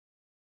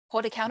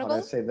hold accountable. How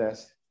do I say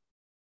this?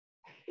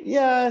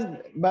 Yeah,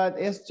 but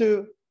it's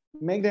to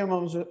make them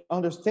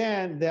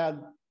understand that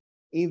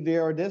if they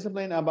are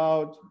disciplined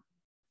about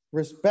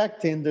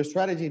respecting the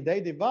strategy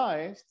they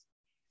devised,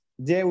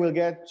 they will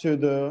get to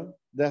the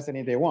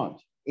destiny they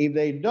want. If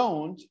they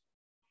don't,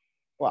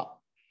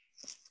 well.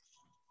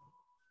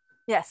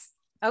 Yes.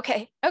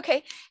 Okay.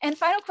 Okay. And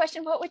final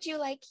question, what would you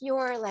like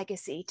your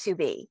legacy to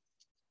be?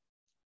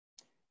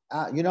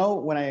 You know,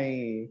 when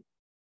I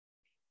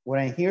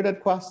hear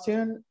that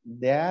question,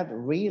 that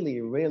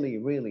really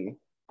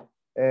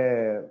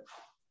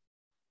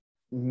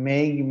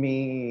make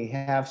me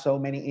have so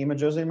many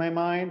images in my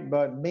mind.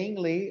 But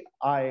mainly,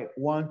 I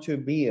want to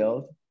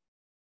build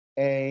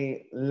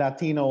a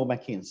Latino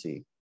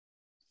McKinsey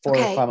for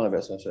family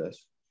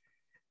businesses.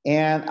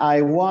 And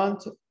I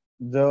want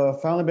the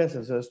family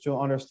businesses to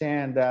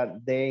understand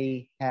that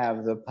they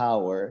have the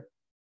power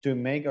to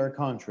make our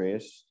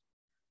countries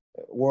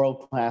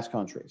world-class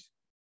countries.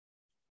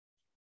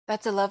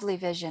 That's a lovely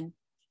vision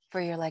for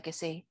your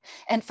legacy.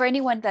 And for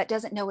anyone that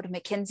doesn't know what a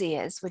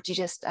McKinsey is, would you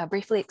just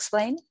briefly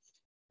explain?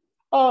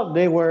 Oh,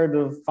 they were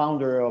the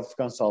founder of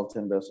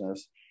consulting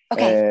business.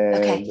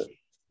 Okay.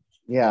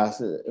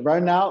 Yes,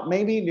 right now,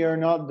 maybe they're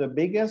not the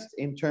biggest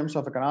in terms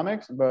of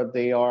economics, but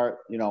they are,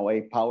 you know,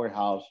 a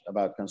powerhouse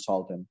about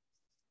consulting.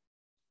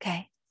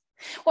 Okay.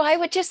 Well, I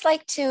would just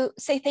like to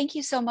say thank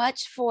you so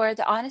much for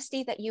the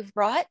honesty that you've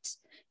brought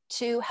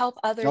to help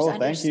others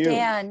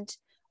understand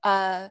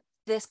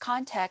this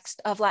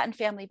context of Latin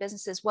family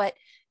businesses, what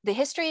the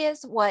history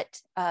is,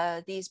 what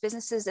these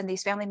businesses and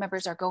these family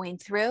members are going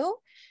through,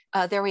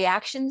 their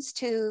reactions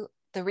to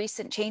the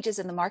recent changes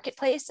in the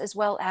marketplace, as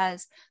well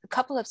as a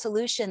couple of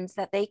solutions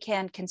that they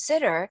can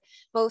consider,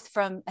 both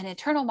from an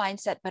internal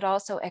mindset, but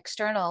also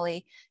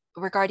externally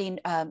regarding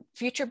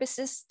future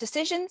business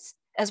decisions,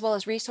 as well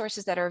as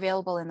resources that are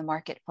available in the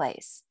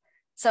marketplace.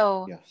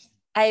 So yes.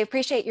 I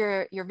appreciate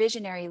your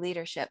visionary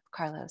leadership,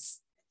 Carlos.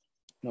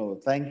 No,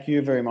 thank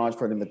you very much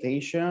for the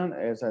invitation.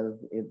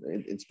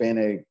 It's been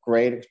a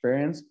great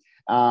experience,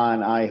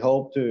 and I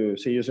hope to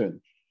see you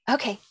soon.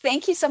 Okay,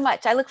 thank you so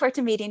much. I look forward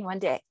to meeting one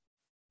day.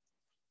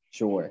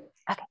 Sure.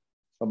 Okay.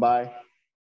 Bye-bye.